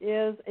books,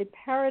 is a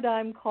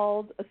paradigm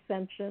called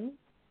Ascension,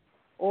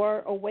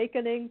 or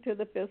Awakening to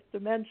the Fifth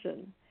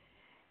Dimension.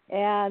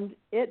 And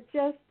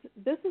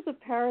this is a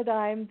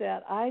paradigm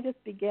that I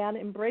just began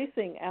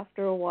embracing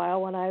after a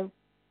while when I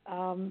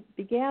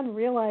began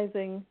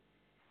realizing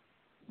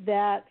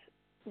that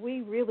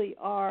we really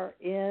are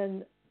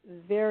in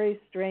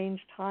very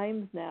strange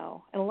times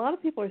now. And a lot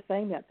of people are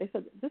saying that. They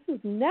said, this has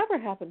never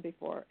happened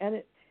before. And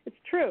it's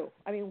true.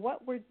 I mean,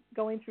 what we're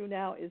going through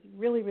now is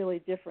really, really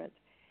different.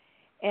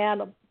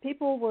 And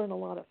people were in a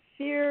lot of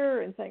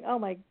fear and saying, oh,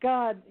 my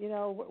God,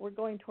 we're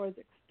going towards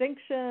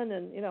extinction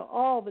and,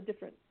 all the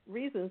different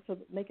reasons to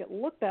make it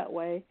look that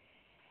way.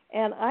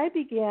 And I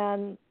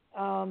began,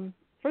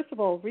 first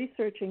of all,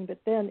 researching, but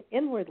then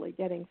inwardly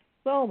getting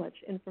so much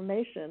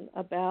information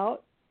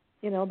about,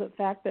 the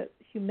fact that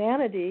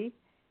humanity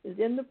is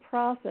in the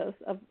process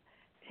of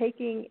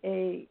taking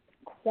a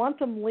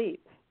quantum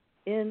leap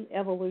in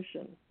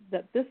evolution,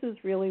 that this is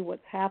really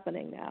what's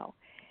happening now.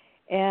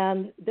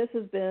 And this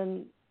has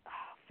been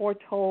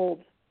foretold,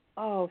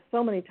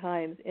 so many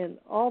times in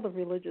all the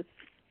religious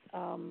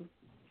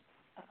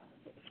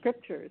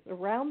scriptures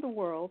around the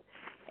world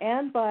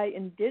and by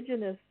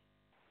indigenous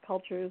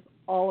cultures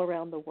all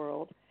around the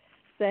world,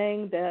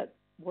 saying that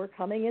we're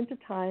coming into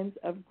times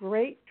of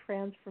great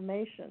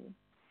transformation.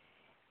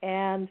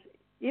 And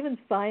even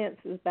science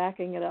is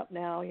backing it up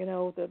now.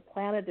 The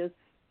planet is,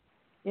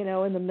 in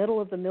the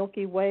middle of the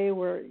Milky Way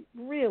where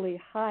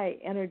really high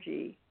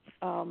energy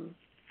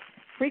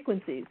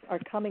frequencies are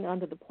coming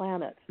onto the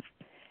planet.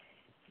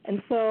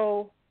 And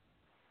so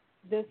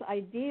this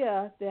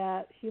idea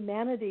that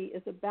humanity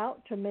is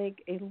about to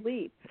make a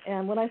leap,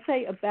 and when I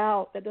say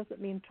about, that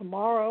doesn't mean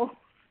tomorrow.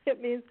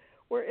 It means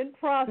we're in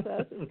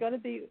process. It's going to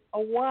be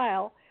a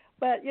while,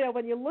 But, you know,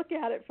 when you look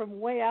at it from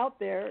way out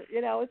there,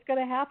 you know, it's going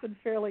to happen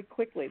fairly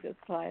quickly this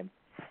time.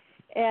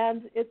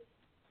 And it's,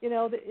 you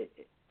know,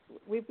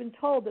 we've been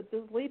told that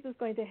this leap is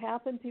going to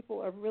happen. People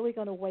are really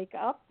going to wake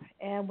up,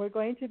 and we're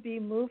going to be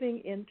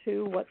moving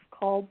into what's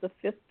called the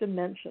fifth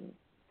dimension.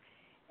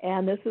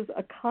 And this is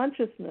a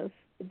consciousness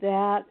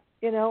that,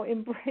 you know,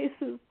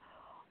 embraces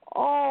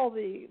all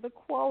the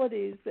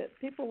qualities that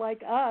people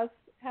like us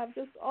have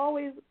just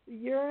always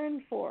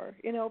yearned for,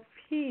 you know,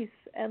 peace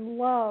and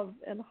love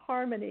and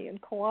harmony and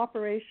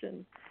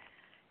cooperation,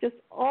 just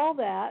all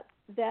that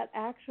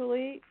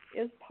actually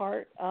is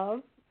part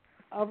of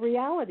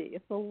reality.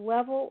 It's a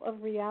level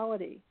of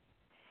reality.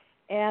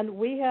 And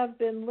we have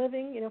been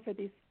living, you know, for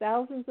these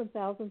thousands and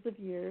thousands of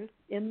years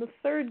in the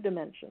third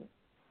dimension.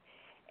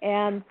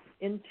 And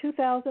in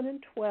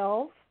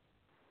 2012,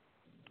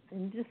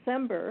 in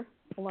December,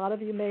 a lot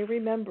of you may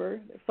remember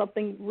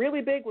something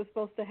really big was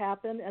supposed to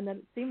happen, and then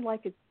it seemed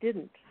like it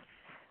didn't.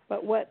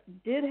 But what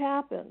did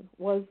happen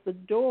was the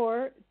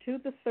door to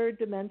the third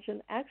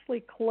dimension actually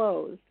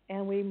closed,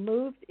 and we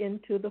moved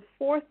into the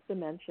fourth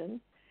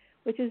dimension,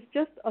 which is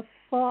just a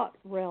thought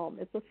realm.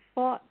 It's a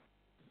thought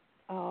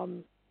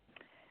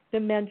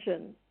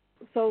dimension.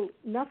 So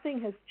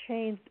nothing has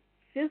changed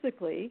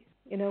physically.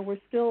 You know,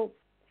 we're still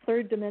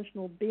third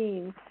dimensional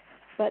beings,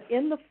 but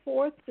in the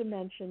fourth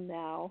dimension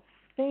now,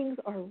 things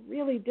are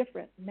really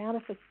different.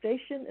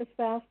 Manifestation is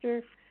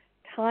faster.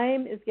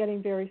 Time is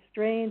getting very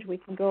strange. We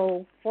can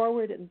go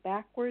forward and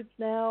backwards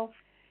now.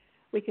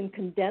 We can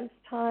condense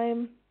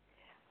time.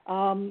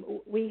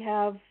 We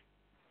have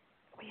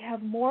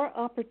more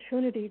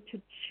opportunity to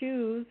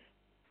choose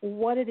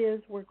what it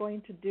is we're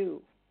going to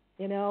do,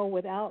 you know,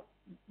 without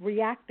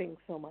reacting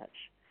so much.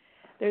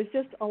 There's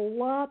just a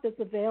lot that's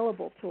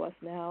available to us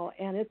now,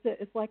 and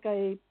it's like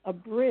a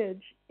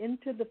bridge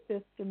into the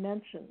fifth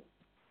dimension.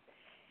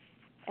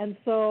 And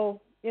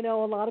so, you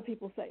know, a lot of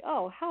people say,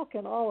 oh, how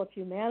can all of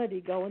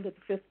humanity go into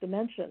the fifth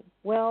dimension?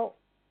 Well,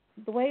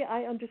 the way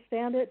I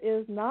understand it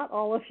is not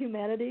all of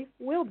humanity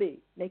will be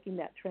making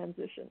that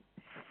transition.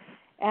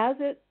 As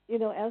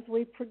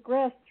we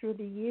progress through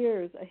the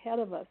years ahead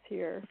of us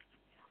here,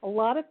 a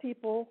lot of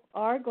people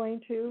are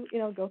going to, you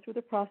know, go through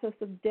the process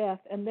of death,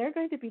 and they're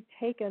going to be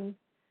taken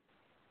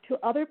to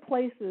other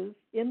places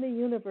in the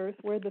universe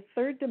where the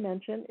third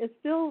dimension is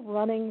still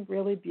running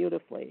really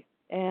beautifully.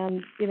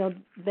 And, you know,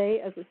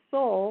 they as a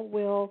soul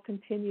will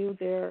continue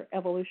their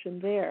evolution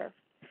there.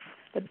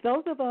 But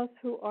those of us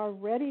who are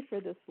ready for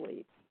this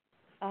leap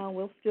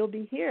will still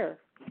be here.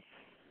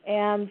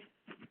 And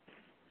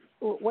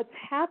what's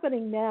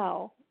happening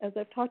now, as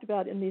I've talked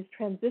about in these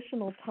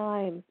transitional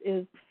times,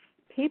 is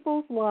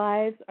people's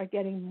lives are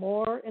getting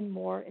more and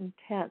more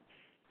intense.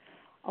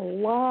 A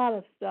lot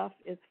of stuff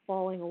is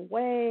falling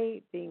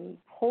away, being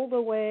pulled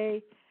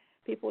away.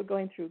 People are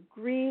going through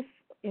grief.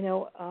 You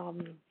know,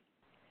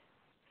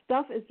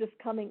 stuff is just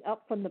coming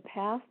up from the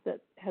past that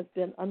has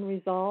been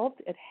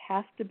unresolved. It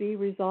has to be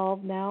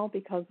resolved now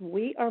because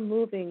we are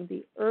moving.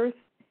 The Earth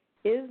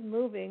is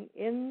moving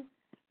in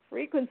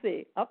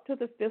frequency up to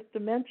the fifth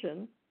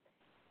dimension.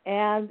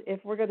 And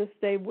if we're going to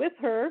stay with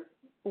her,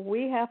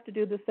 we have to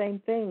do the same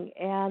thing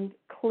and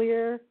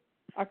clear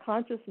our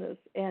consciousness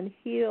and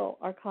heal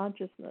our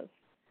consciousness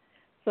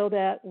so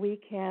that we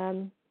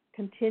can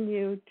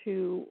continue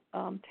to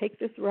take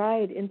this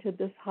ride into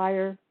this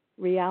higher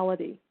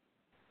reality.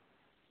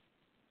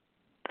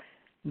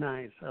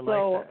 Nice. I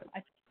like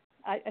that.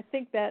 I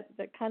think that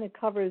kind of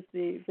covers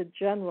the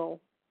general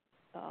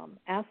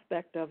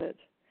aspect of it.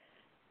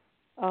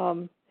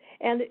 And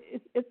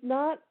it's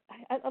not,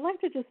 I'd like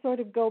to just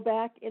sort of go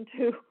back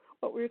into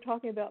what we were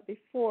talking about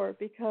before,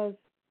 because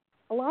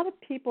a lot of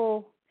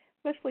people,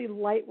 especially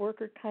light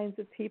worker kinds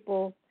of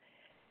people,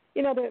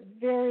 you know, they're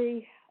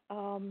very,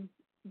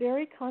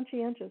 very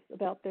conscientious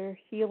about their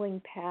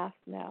healing path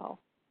now.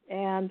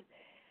 And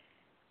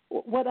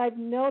what I've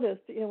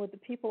noticed, you know, with the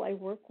people I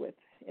work with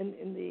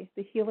in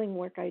the healing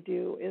work I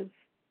do is,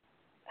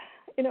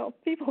 you know,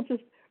 people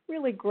just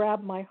really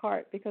grab my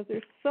heart because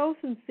they're so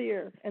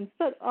sincere and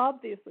so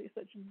obviously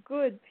such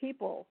good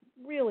people,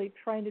 really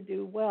trying to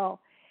do well.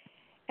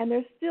 And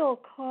they're still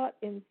caught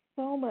in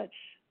so much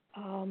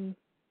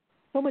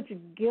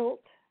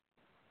guilt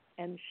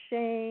and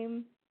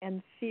shame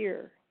and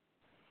fear.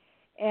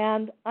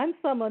 And I'm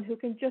someone who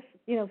can just,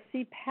 you know,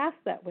 see past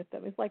that with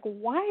them. It's like,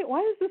 why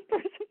is this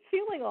person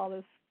feeling all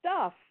this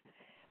stuff?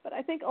 But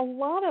I think a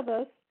lot of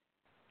us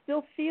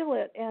still feel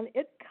it, and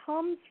it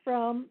comes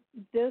from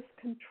this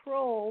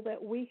control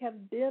that we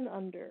have been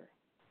under.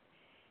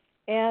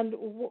 And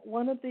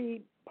one of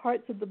the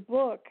parts of the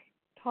book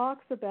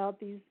talks about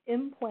these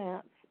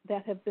implants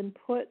that have been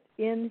put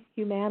in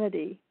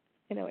humanity.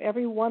 You know,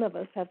 every one of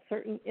us have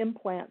certain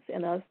implants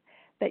in us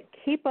that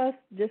keep us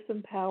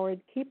disempowered,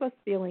 keep us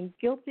feeling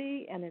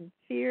guilty and in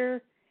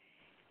fear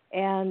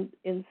and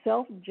in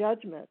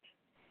self-judgment.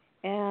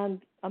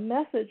 And a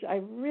message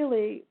I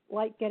really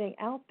like getting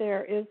out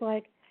there is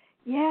like,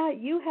 yeah,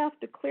 you have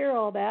to clear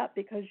all that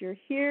because you're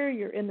here,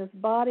 you're in this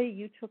body,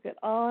 you took it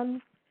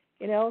on,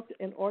 you know,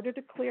 in order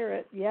to clear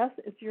it. Yes,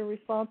 it's your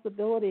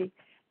responsibility,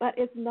 but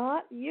it's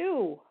not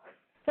you.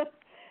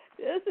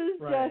 This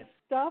is just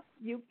stuff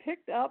you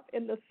picked up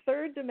in the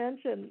third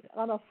dimension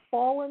on a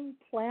fallen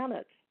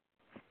planet.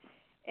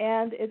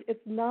 And it's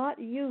not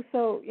you.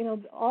 So,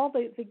 all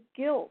the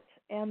guilt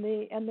and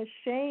the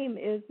shame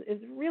is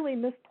really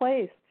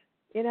misplaced.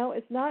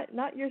 It's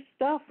not your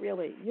stuff,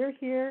 really. You're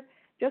here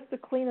just to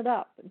clean it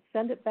up and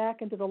send it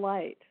back into the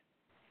light.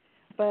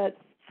 But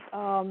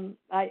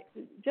I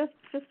just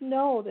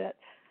know that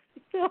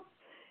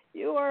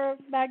you are a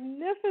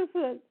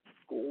magnificent,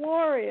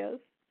 glorious,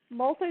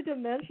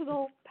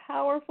 multidimensional,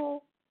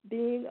 powerful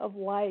being of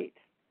light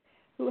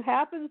who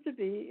happens to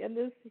be in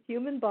this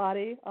human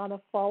body on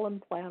a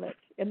fallen planet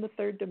in the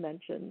third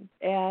dimension.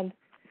 And,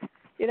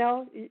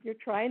 you're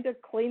trying to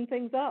clean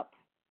things up.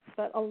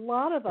 But a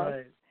lot of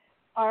us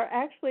are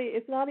actually,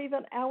 it's not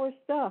even our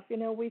stuff.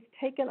 We've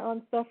taken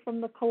on stuff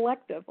from the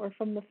collective or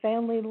from the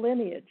family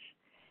lineage.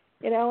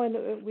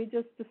 And we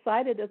just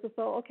decided as a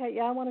soul, okay,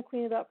 I want to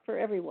clean it up for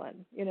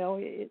everyone,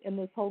 in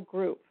this whole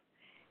group.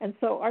 And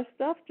so our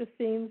stuff just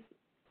seems,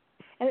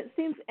 and it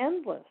seems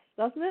endless,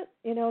 doesn't it?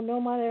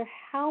 No matter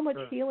how much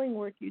healing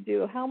work you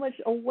do, how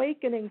much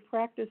awakening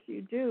practice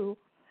you do,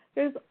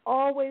 there's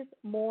always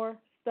more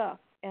stuff.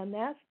 And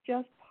that's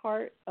just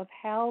part of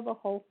how the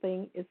whole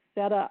thing is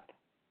set up.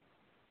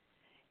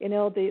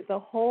 The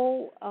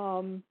whole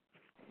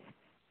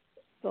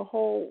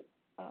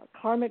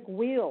karmic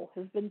wheel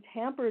has been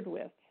tampered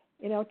with,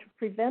 to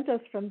prevent us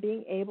from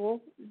being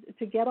able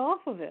to get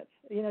off of it.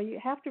 You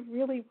have to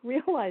really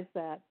realize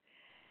that.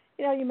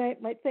 You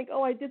might think,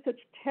 I did such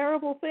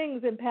terrible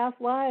things in past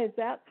lives.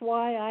 That's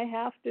why I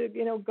have to,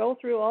 go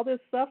through all this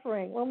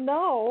suffering. Well,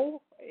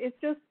 no, it's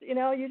just,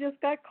 you just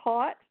got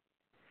caught.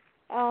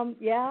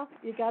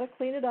 You got to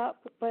clean it up,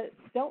 but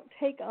don't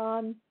take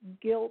on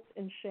guilt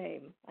and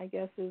shame, I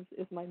guess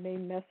is my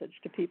main message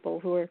to people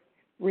who are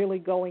really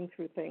going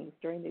through things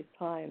during these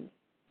times.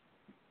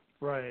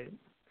 Right.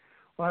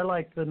 Well, I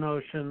like the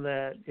notion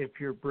that if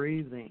you're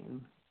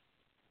breathing,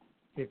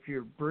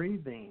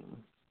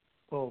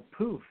 well,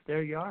 poof,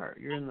 there you are.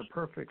 You're in the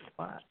perfect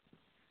spot.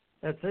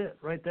 That's it,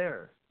 right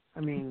there. I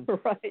mean,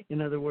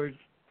 in other words,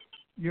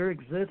 your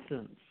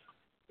existence,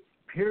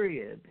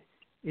 period,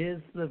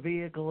 is the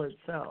vehicle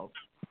itself.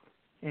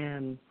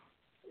 And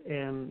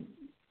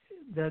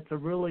that's a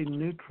really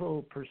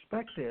neutral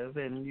perspective,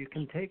 and you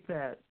can take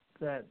that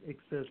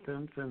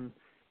existence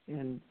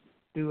and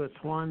do a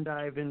swan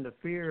dive into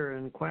fear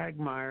and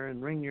quagmire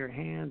and wring your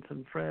hands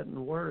and fret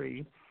and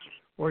worry,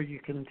 or you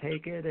can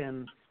take it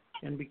and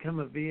become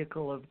a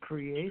vehicle of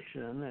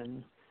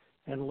creation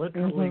and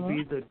literally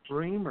be the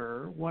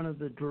dreamer, one of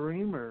the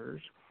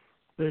dreamers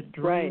that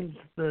dreams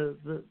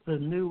the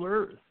new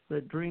earth,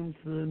 that dreams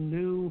the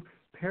new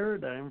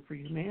paradigm for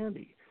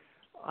humanity.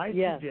 I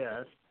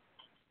suggest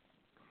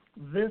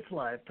this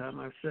lifetime,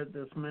 I've said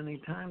this many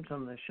times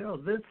on the show,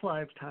 this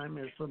lifetime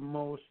is the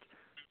most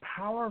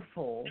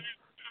powerful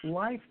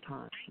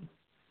lifetime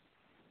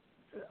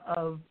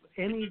of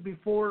any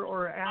before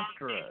or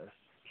after us,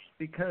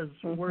 because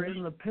we're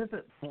in the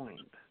pivot point.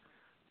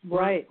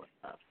 Right.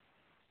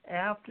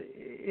 After,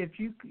 if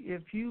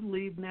you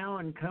leave now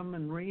and come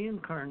and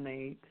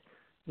reincarnate,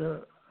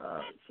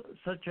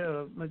 such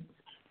a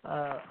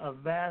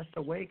vast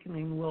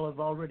awakening will have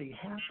already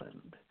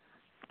happened.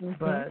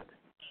 But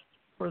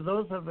for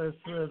those of us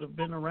that have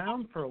been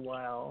around for a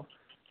while,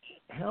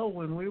 hell,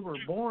 when we were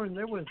born,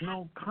 there was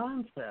no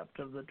concept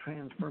of the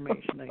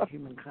transformation of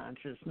human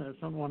consciousness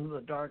on one of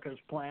the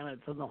darkest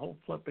planets in the whole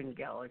flipping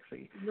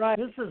galaxy. Right.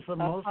 This is the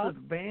most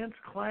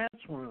advanced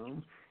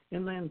classroom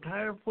in the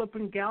entire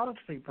flipping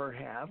galaxy,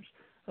 perhaps,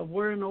 of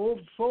where an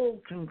old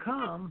soul can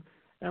come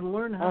and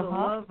learn how to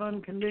love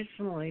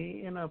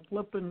unconditionally in a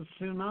flipping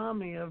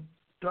tsunami of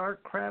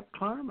dark crap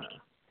karma.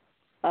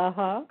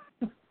 And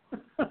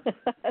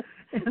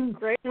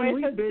Great way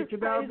we to bitch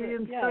about phrase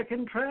being it. stuck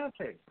in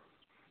traffic.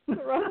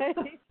 Right.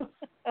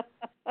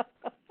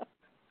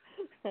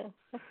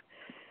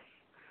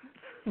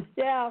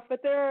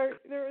 But there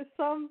are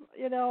some,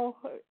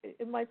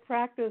 in my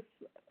practice,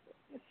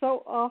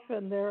 so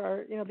often there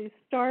are, these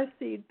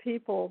starseed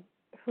people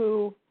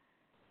who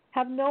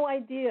have no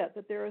idea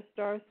that they're a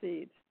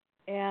starseed,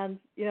 and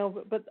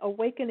but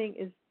awakening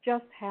is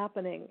just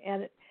happening,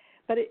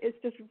 but it's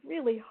just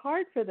really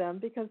hard for them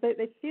because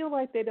they feel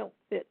like they don't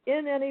fit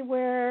in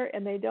anywhere,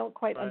 and they don't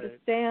quite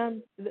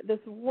understand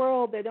this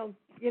world. They don't,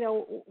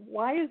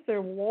 why is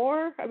there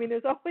war? I mean,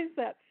 there's always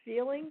that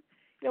feeling,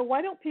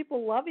 why don't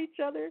people love each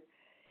other?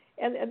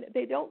 And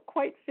they don't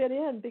quite fit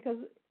in because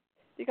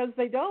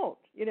they don't.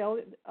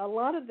 A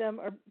lot of them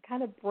are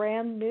kind of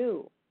brand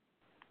new,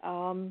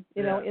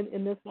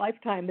 in this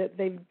lifetime, that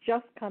they've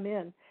just come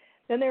in.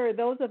 Then there are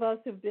those of us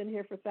who've been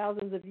here for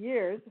thousands of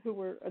years who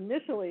were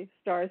initially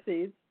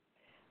starseeds.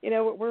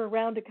 We're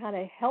around to kind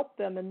of help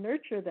them and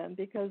nurture them,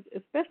 because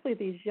especially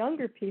these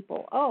younger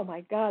people, oh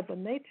my God,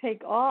 when they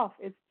take off,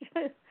 it's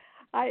just,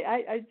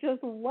 I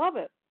just love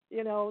it.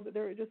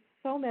 There are just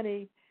so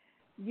many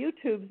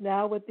YouTubes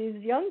now with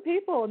these young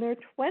people in their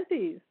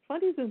 20s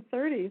and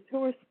 30s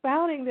who are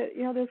spouting that,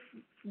 this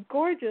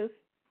gorgeous,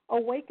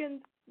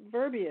 awakened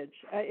verbiage.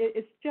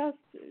 It's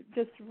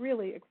just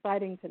really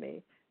exciting to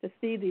me to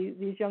see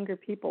these younger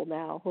people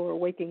now who are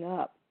waking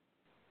up.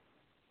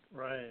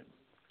 Right.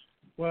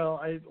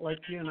 Well, like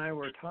you and I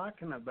were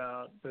talking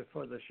about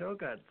before the show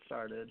got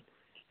started,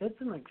 it's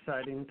an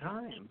exciting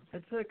time.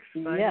 It's an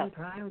exciting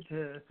time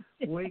to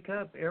wake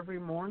up every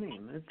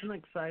morning. It's an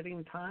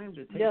exciting time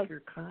to take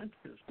your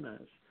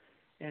consciousness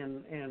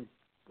and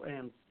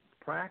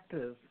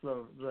practice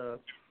the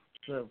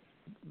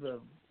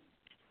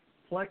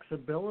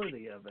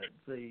flexibility of it,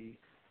 the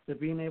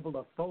being able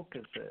to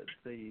focus it,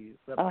 the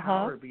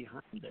power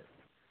behind it.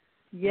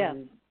 Yes.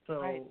 And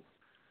so right.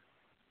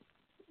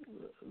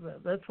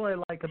 That's what I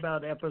like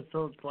about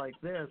episodes like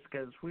this,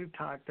 because we've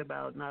talked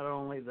about not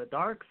only the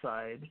dark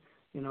side,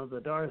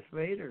 the Darth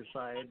Vader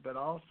side, but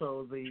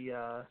also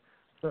the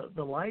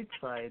light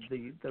side,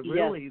 the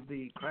really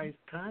the Christ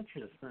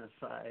consciousness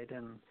side,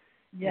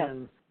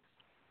 and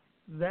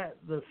that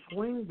the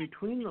swing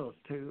between those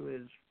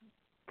two is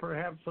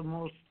perhaps the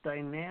most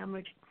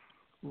dynamic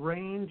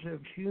range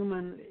of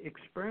human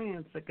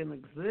experience that can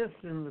exist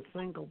in the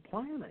single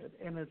planet,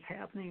 and it's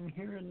happening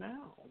here and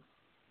now.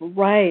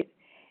 Right.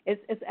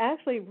 It's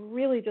actually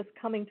really just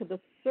coming to the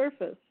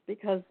surface,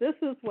 because this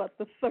is what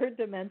the third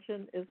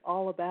dimension is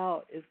all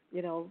about. It's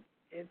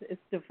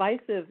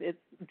divisive. It's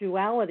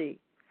duality,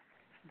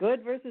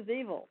 good versus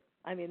evil.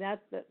 I mean,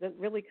 that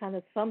really kind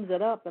of sums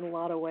it up in a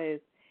lot of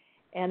ways.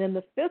 And in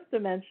the fifth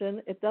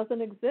dimension, it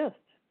doesn't exist.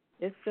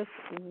 It's just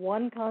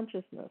one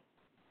consciousness.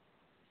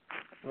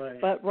 Right.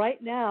 But right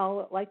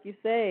now, like you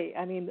say,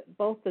 I mean,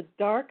 both the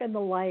dark and the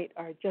light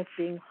are just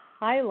being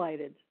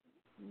highlighted,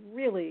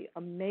 really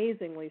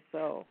amazingly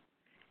so.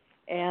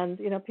 And,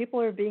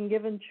 people are being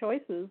given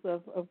choices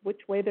of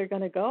which way they're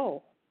going to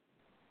go.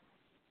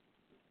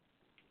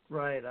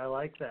 Right, I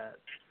like that.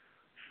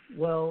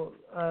 Well,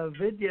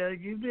 Vidya,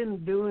 you've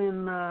been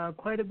doing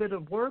quite a bit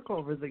of work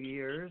over the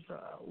years.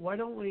 Why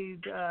don't we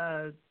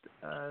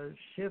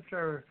shift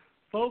our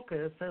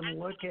focus and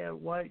look at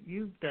what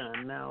you've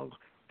done now?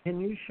 Can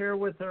you share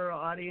with our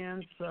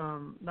audience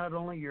not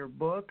only your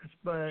books,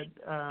 but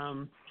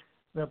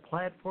the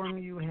platform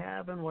you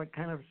have and what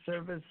kind of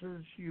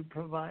services you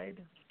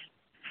provide?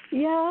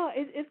 Yeah,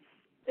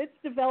 it's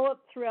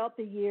developed throughout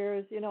the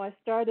years. I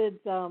started,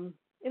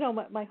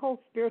 my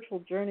whole spiritual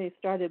journey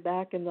started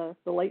back in the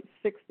late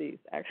 60s,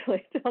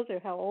 actually. It tells you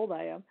how old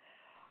I am.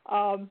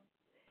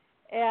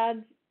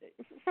 And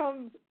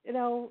from,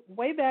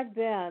 way back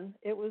then,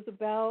 it was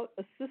about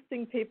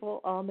assisting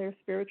people on their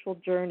spiritual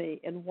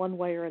journey in one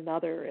way or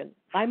another. And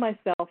I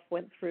myself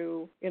went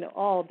through,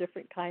 all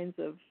different kinds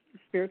of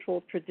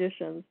spiritual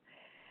traditions.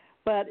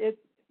 But it's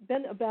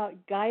been about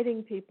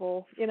guiding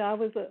people. I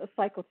was a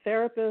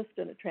psychotherapist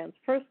and a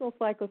transpersonal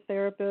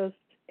psychotherapist,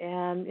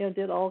 and,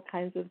 did all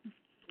kinds of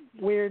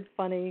weird,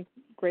 funny,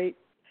 great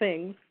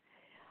things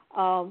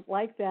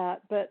like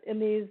that. But in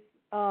these,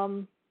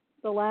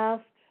 the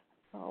last,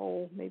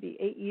 maybe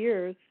 8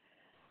 years,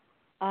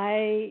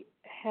 I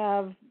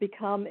have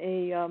become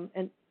a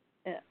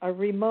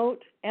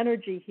remote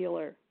energy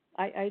healer.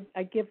 I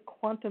give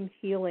quantum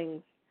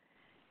healings,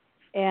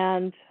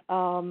 and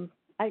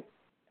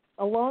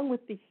along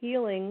with the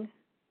healing,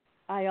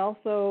 I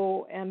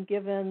also am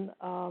given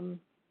a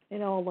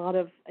lot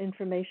of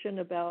information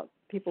about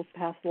people's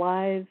past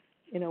lives,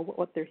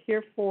 what they're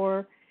here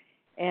for,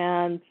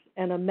 and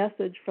a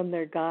message from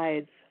their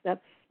guides.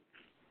 That's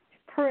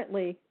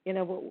currently,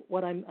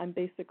 what I'm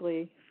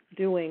basically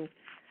doing.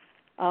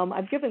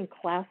 I've given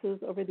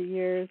classes over the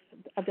years.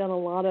 I've done a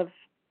lot of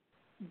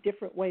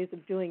different ways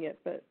of doing it,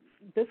 but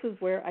this is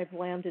where I've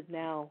landed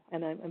now,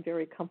 and I'm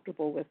very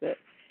comfortable with it.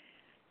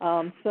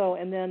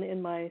 And then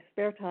in my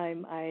spare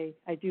time, I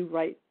do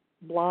write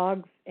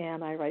blogs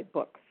and I write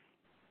books.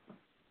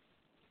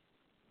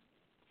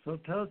 So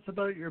tell us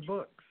about your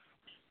books.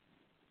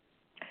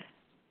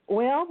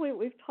 Well,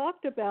 we've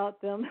talked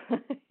about them.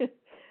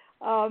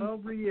 I'll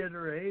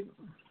reiterate.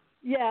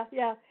 Yeah.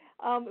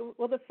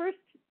 Well,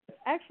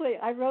 actually,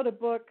 I wrote a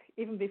book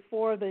even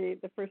before the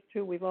first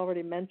two we've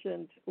already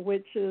mentioned,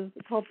 which is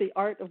called The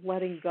Art of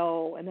Letting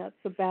Go, and it's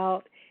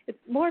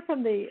more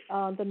from the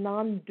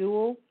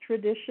non-dual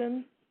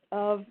tradition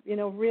of,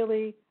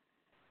 really,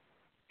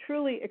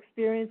 truly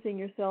experiencing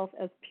yourself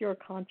as pure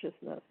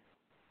consciousness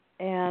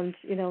and,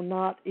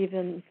 not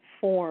even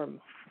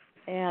form.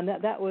 And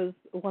that was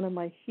one of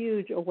my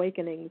huge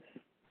awakenings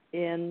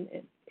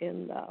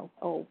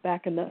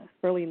back in the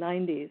early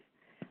 90s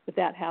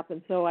that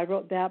happened. So I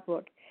wrote that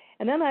book.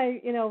 And then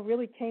I,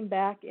 really came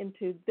back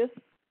into this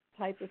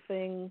type of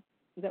thing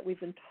that we've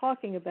been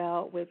talking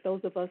about with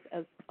those of us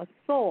as a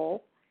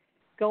soul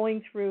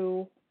going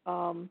through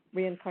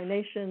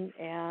reincarnation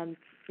and,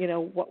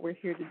 what we're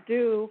here to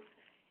do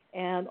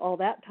and all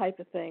that type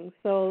of thing.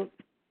 So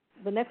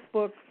the next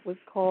book was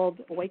called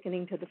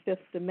Awakening to the Fifth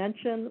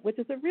Dimension, which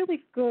is a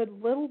really good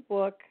little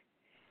book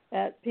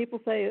that people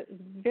say is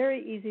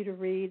very easy to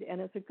read, and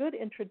it's a good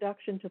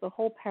introduction to the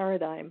whole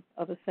paradigm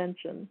of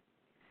ascension.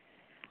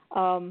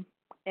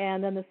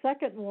 And then the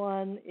second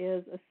one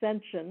is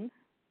Ascension,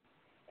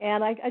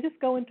 And I just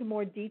go into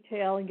more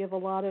detail and give a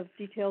lot of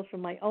details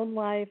from my own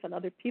life and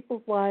other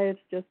people's lives,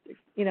 just,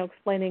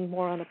 explaining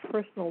more on a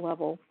personal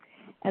level.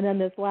 And then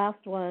this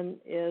last one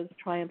is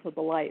Triumph of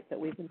the Light that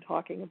we've been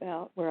talking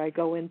about, where I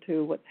go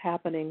into what's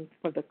happening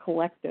for the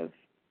collective.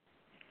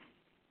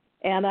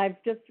 And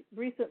I've just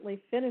recently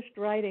finished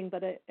writing,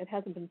 but it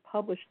hasn't been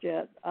published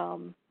yet,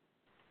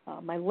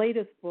 my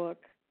latest book,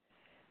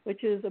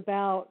 which is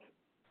about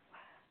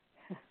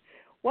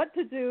what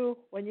to do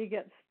when you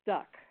get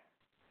stuck.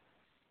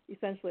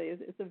 Essentially,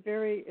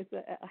 it's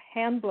a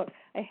handbook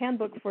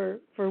for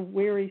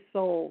weary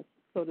souls,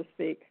 so to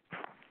speak.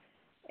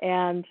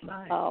 And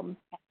nice.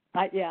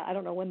 I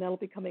don't know when that'll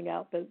be coming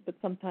out, but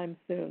sometime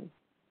soon.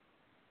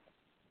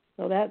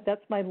 So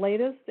that's my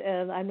latest,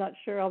 and I'm not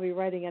sure I'll be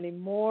writing any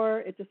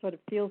more. It just sort of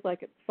feels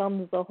like it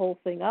sums the whole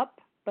thing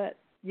up, but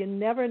you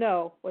never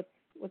know what's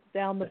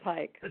down the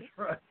pike. That's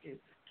right.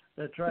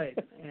 That's right.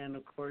 And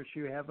of course,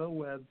 you have a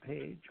web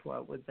page.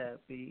 What would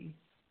that be?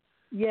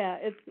 Yeah,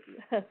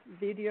 it's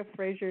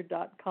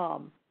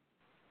VidyaFrazier.com.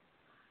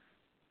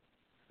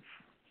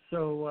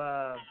 So,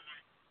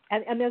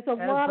 and there's a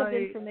lot of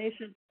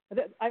information.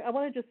 I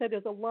want to just say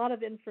there's a lot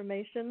of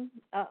information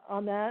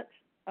on that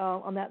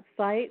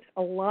site.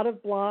 A lot of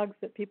blogs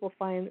that people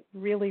find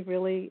really,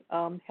 really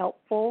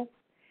helpful.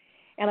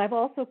 And I've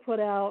also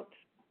put out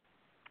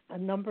a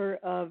number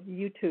of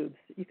YouTubes.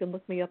 You can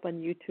look me up on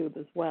YouTube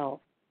as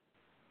well.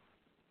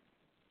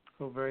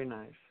 Oh, very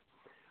nice.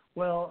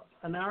 Well,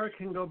 an hour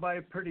can go by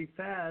pretty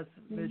fast,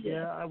 Vidya.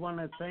 Yeah. I want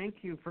to thank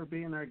you for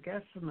being our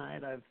guest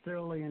tonight. I've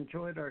thoroughly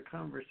enjoyed our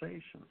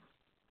conversation.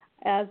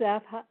 As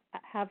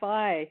have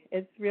I.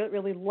 It's really,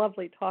 really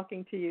lovely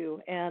talking to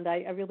you, and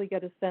I really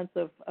get a sense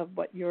of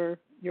what your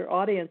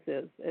audience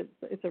is.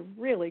 It's a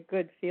really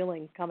good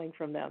feeling coming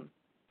from them.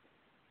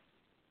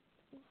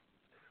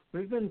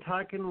 We've been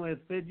talking with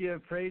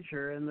Vidya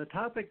Frazier, and the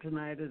topic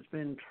tonight has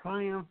been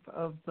Triumph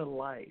of the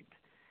Light.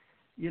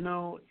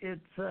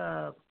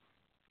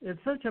 It's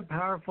such a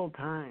powerful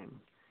time.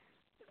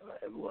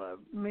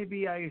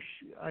 Maybe I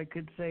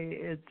could say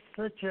it's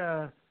such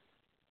a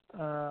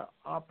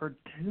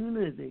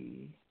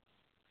opportunity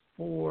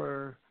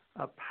for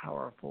a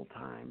powerful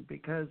time,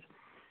 because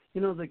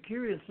the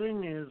curious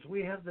thing is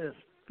we have this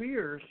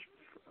fierce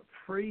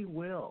free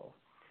will.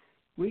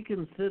 We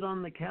can sit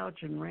on the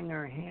couch and wring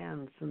our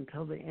hands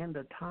until the end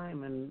of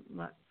time and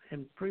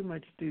pretty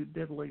much do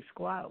diddly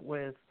squat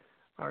with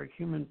our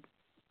human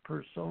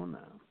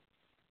persona.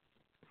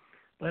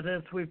 But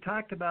as we've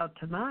talked about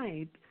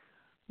tonight,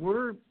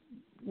 we're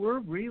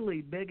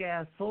really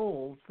big-ass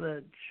souls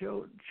that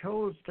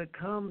chose to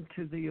come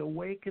to the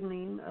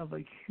awakening of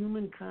a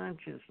human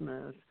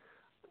consciousness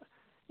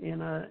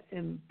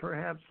in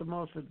perhaps the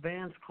most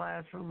advanced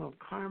classroom of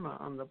karma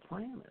on the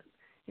planet.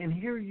 And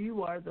here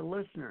you are, the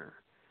listener.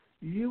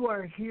 You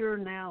are here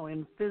now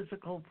in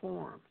physical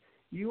form.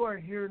 You are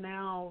here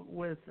now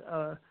with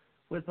a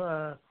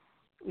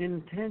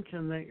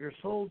intention that your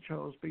soul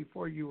chose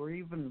before you were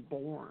even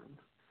born.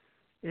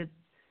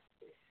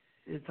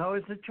 It's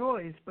always a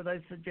choice, but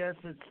I suggest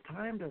it's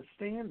time to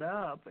stand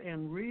up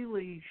and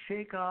really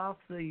shake off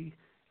the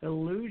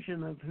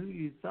illusion of who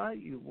you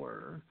thought you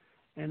were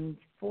and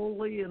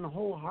fully and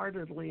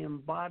wholeheartedly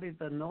embody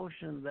the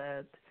notion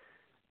that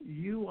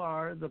you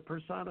are the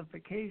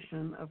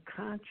personification of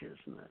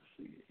consciousness.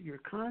 You're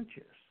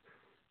conscious.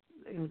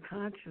 In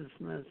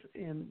consciousness,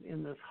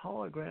 in this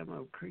hologram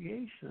of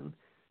creation,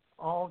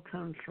 all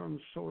comes from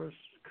source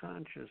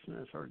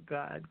consciousness or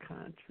God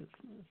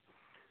consciousness.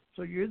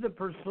 So you're the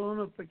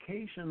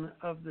personification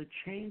of the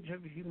change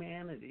of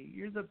humanity.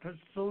 You're the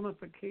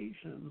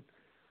personification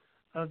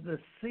of the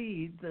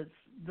seed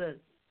that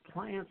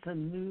plants a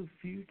new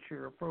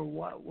future for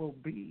what will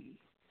be.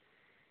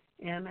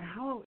 And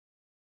how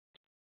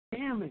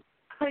damn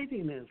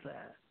exciting is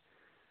that?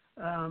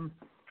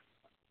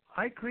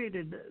 I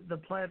created the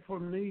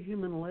platform New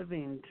Human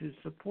Living to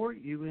support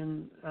you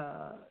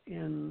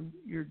in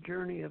your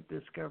journey of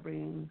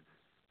discovering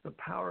the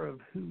power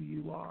of who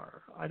you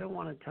are. I don't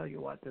want to tell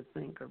you what to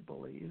think or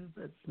believe.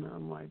 That's none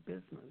of my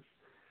business.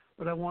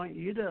 But I want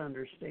you to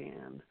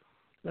understand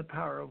the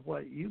power of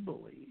what you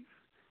believe.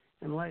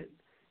 And I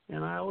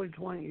always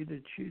want you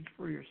to choose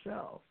for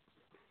yourself.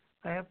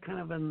 I have kind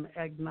of an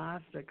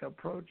agnostic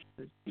approach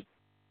to it.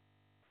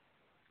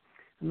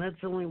 And that's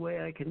the only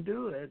way I can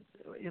do it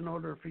in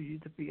order for you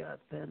to be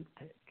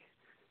authentic,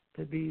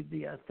 to be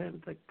the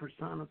authentic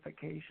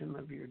personification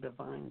of your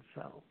divine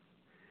self.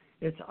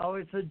 It's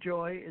always a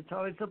joy. It's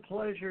always a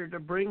pleasure to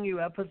bring you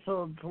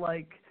episodes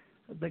like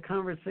the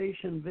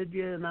conversation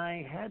Vidya and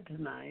I had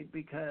tonight,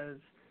 because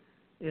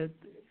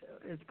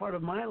it's part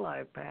of my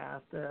life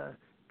path to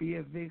be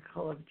a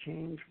vehicle of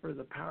change for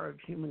the power of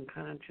human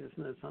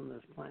consciousness on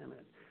this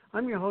planet.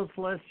 I'm your host,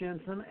 Les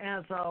Jensen.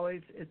 As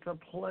always, it's a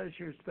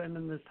pleasure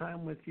spending this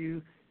time with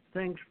you.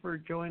 Thanks for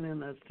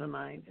joining us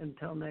tonight.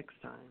 Until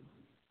next time.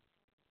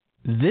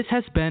 This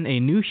has been a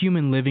New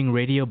Human Living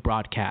radio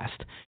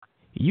broadcast.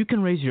 You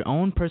can raise your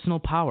own personal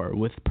power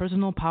with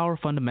Personal Power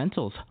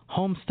Fundamentals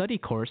home study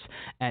course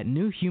at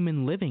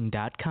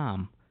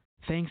newhumanliving.com.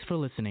 Thanks for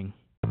listening.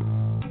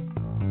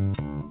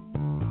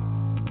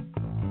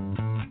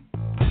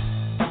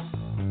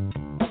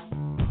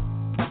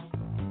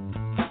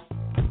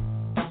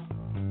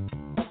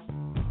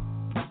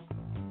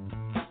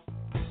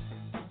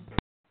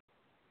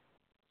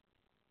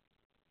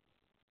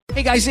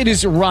 Hey guys, it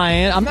is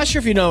Ryan. I'm not sure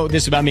if you know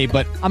this about me,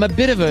 but I'm a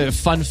bit of a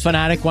fun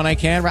fanatic when I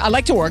can. I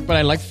like to work, but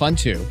I like fun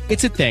too.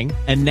 It's a thing.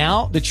 And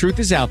now the truth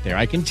is out there.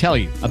 I can tell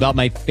you about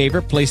my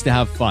favorite place to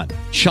have fun.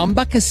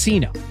 Chumba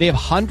Casino. They have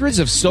hundreds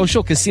of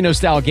social casino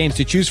style games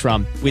to choose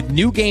from with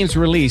new games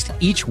released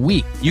each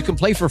week. You can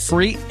play for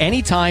free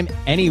anytime,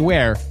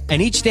 anywhere.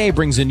 And each day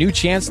brings a new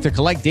chance to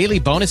collect daily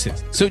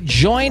bonuses. So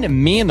join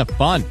me in the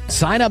fun.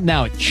 Sign up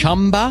now at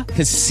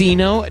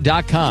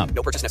ChumbaCasino.com.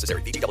 No purchase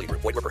necessary. VGW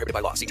Group. Void where prohibited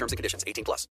by law. See terms and conditions. 18+.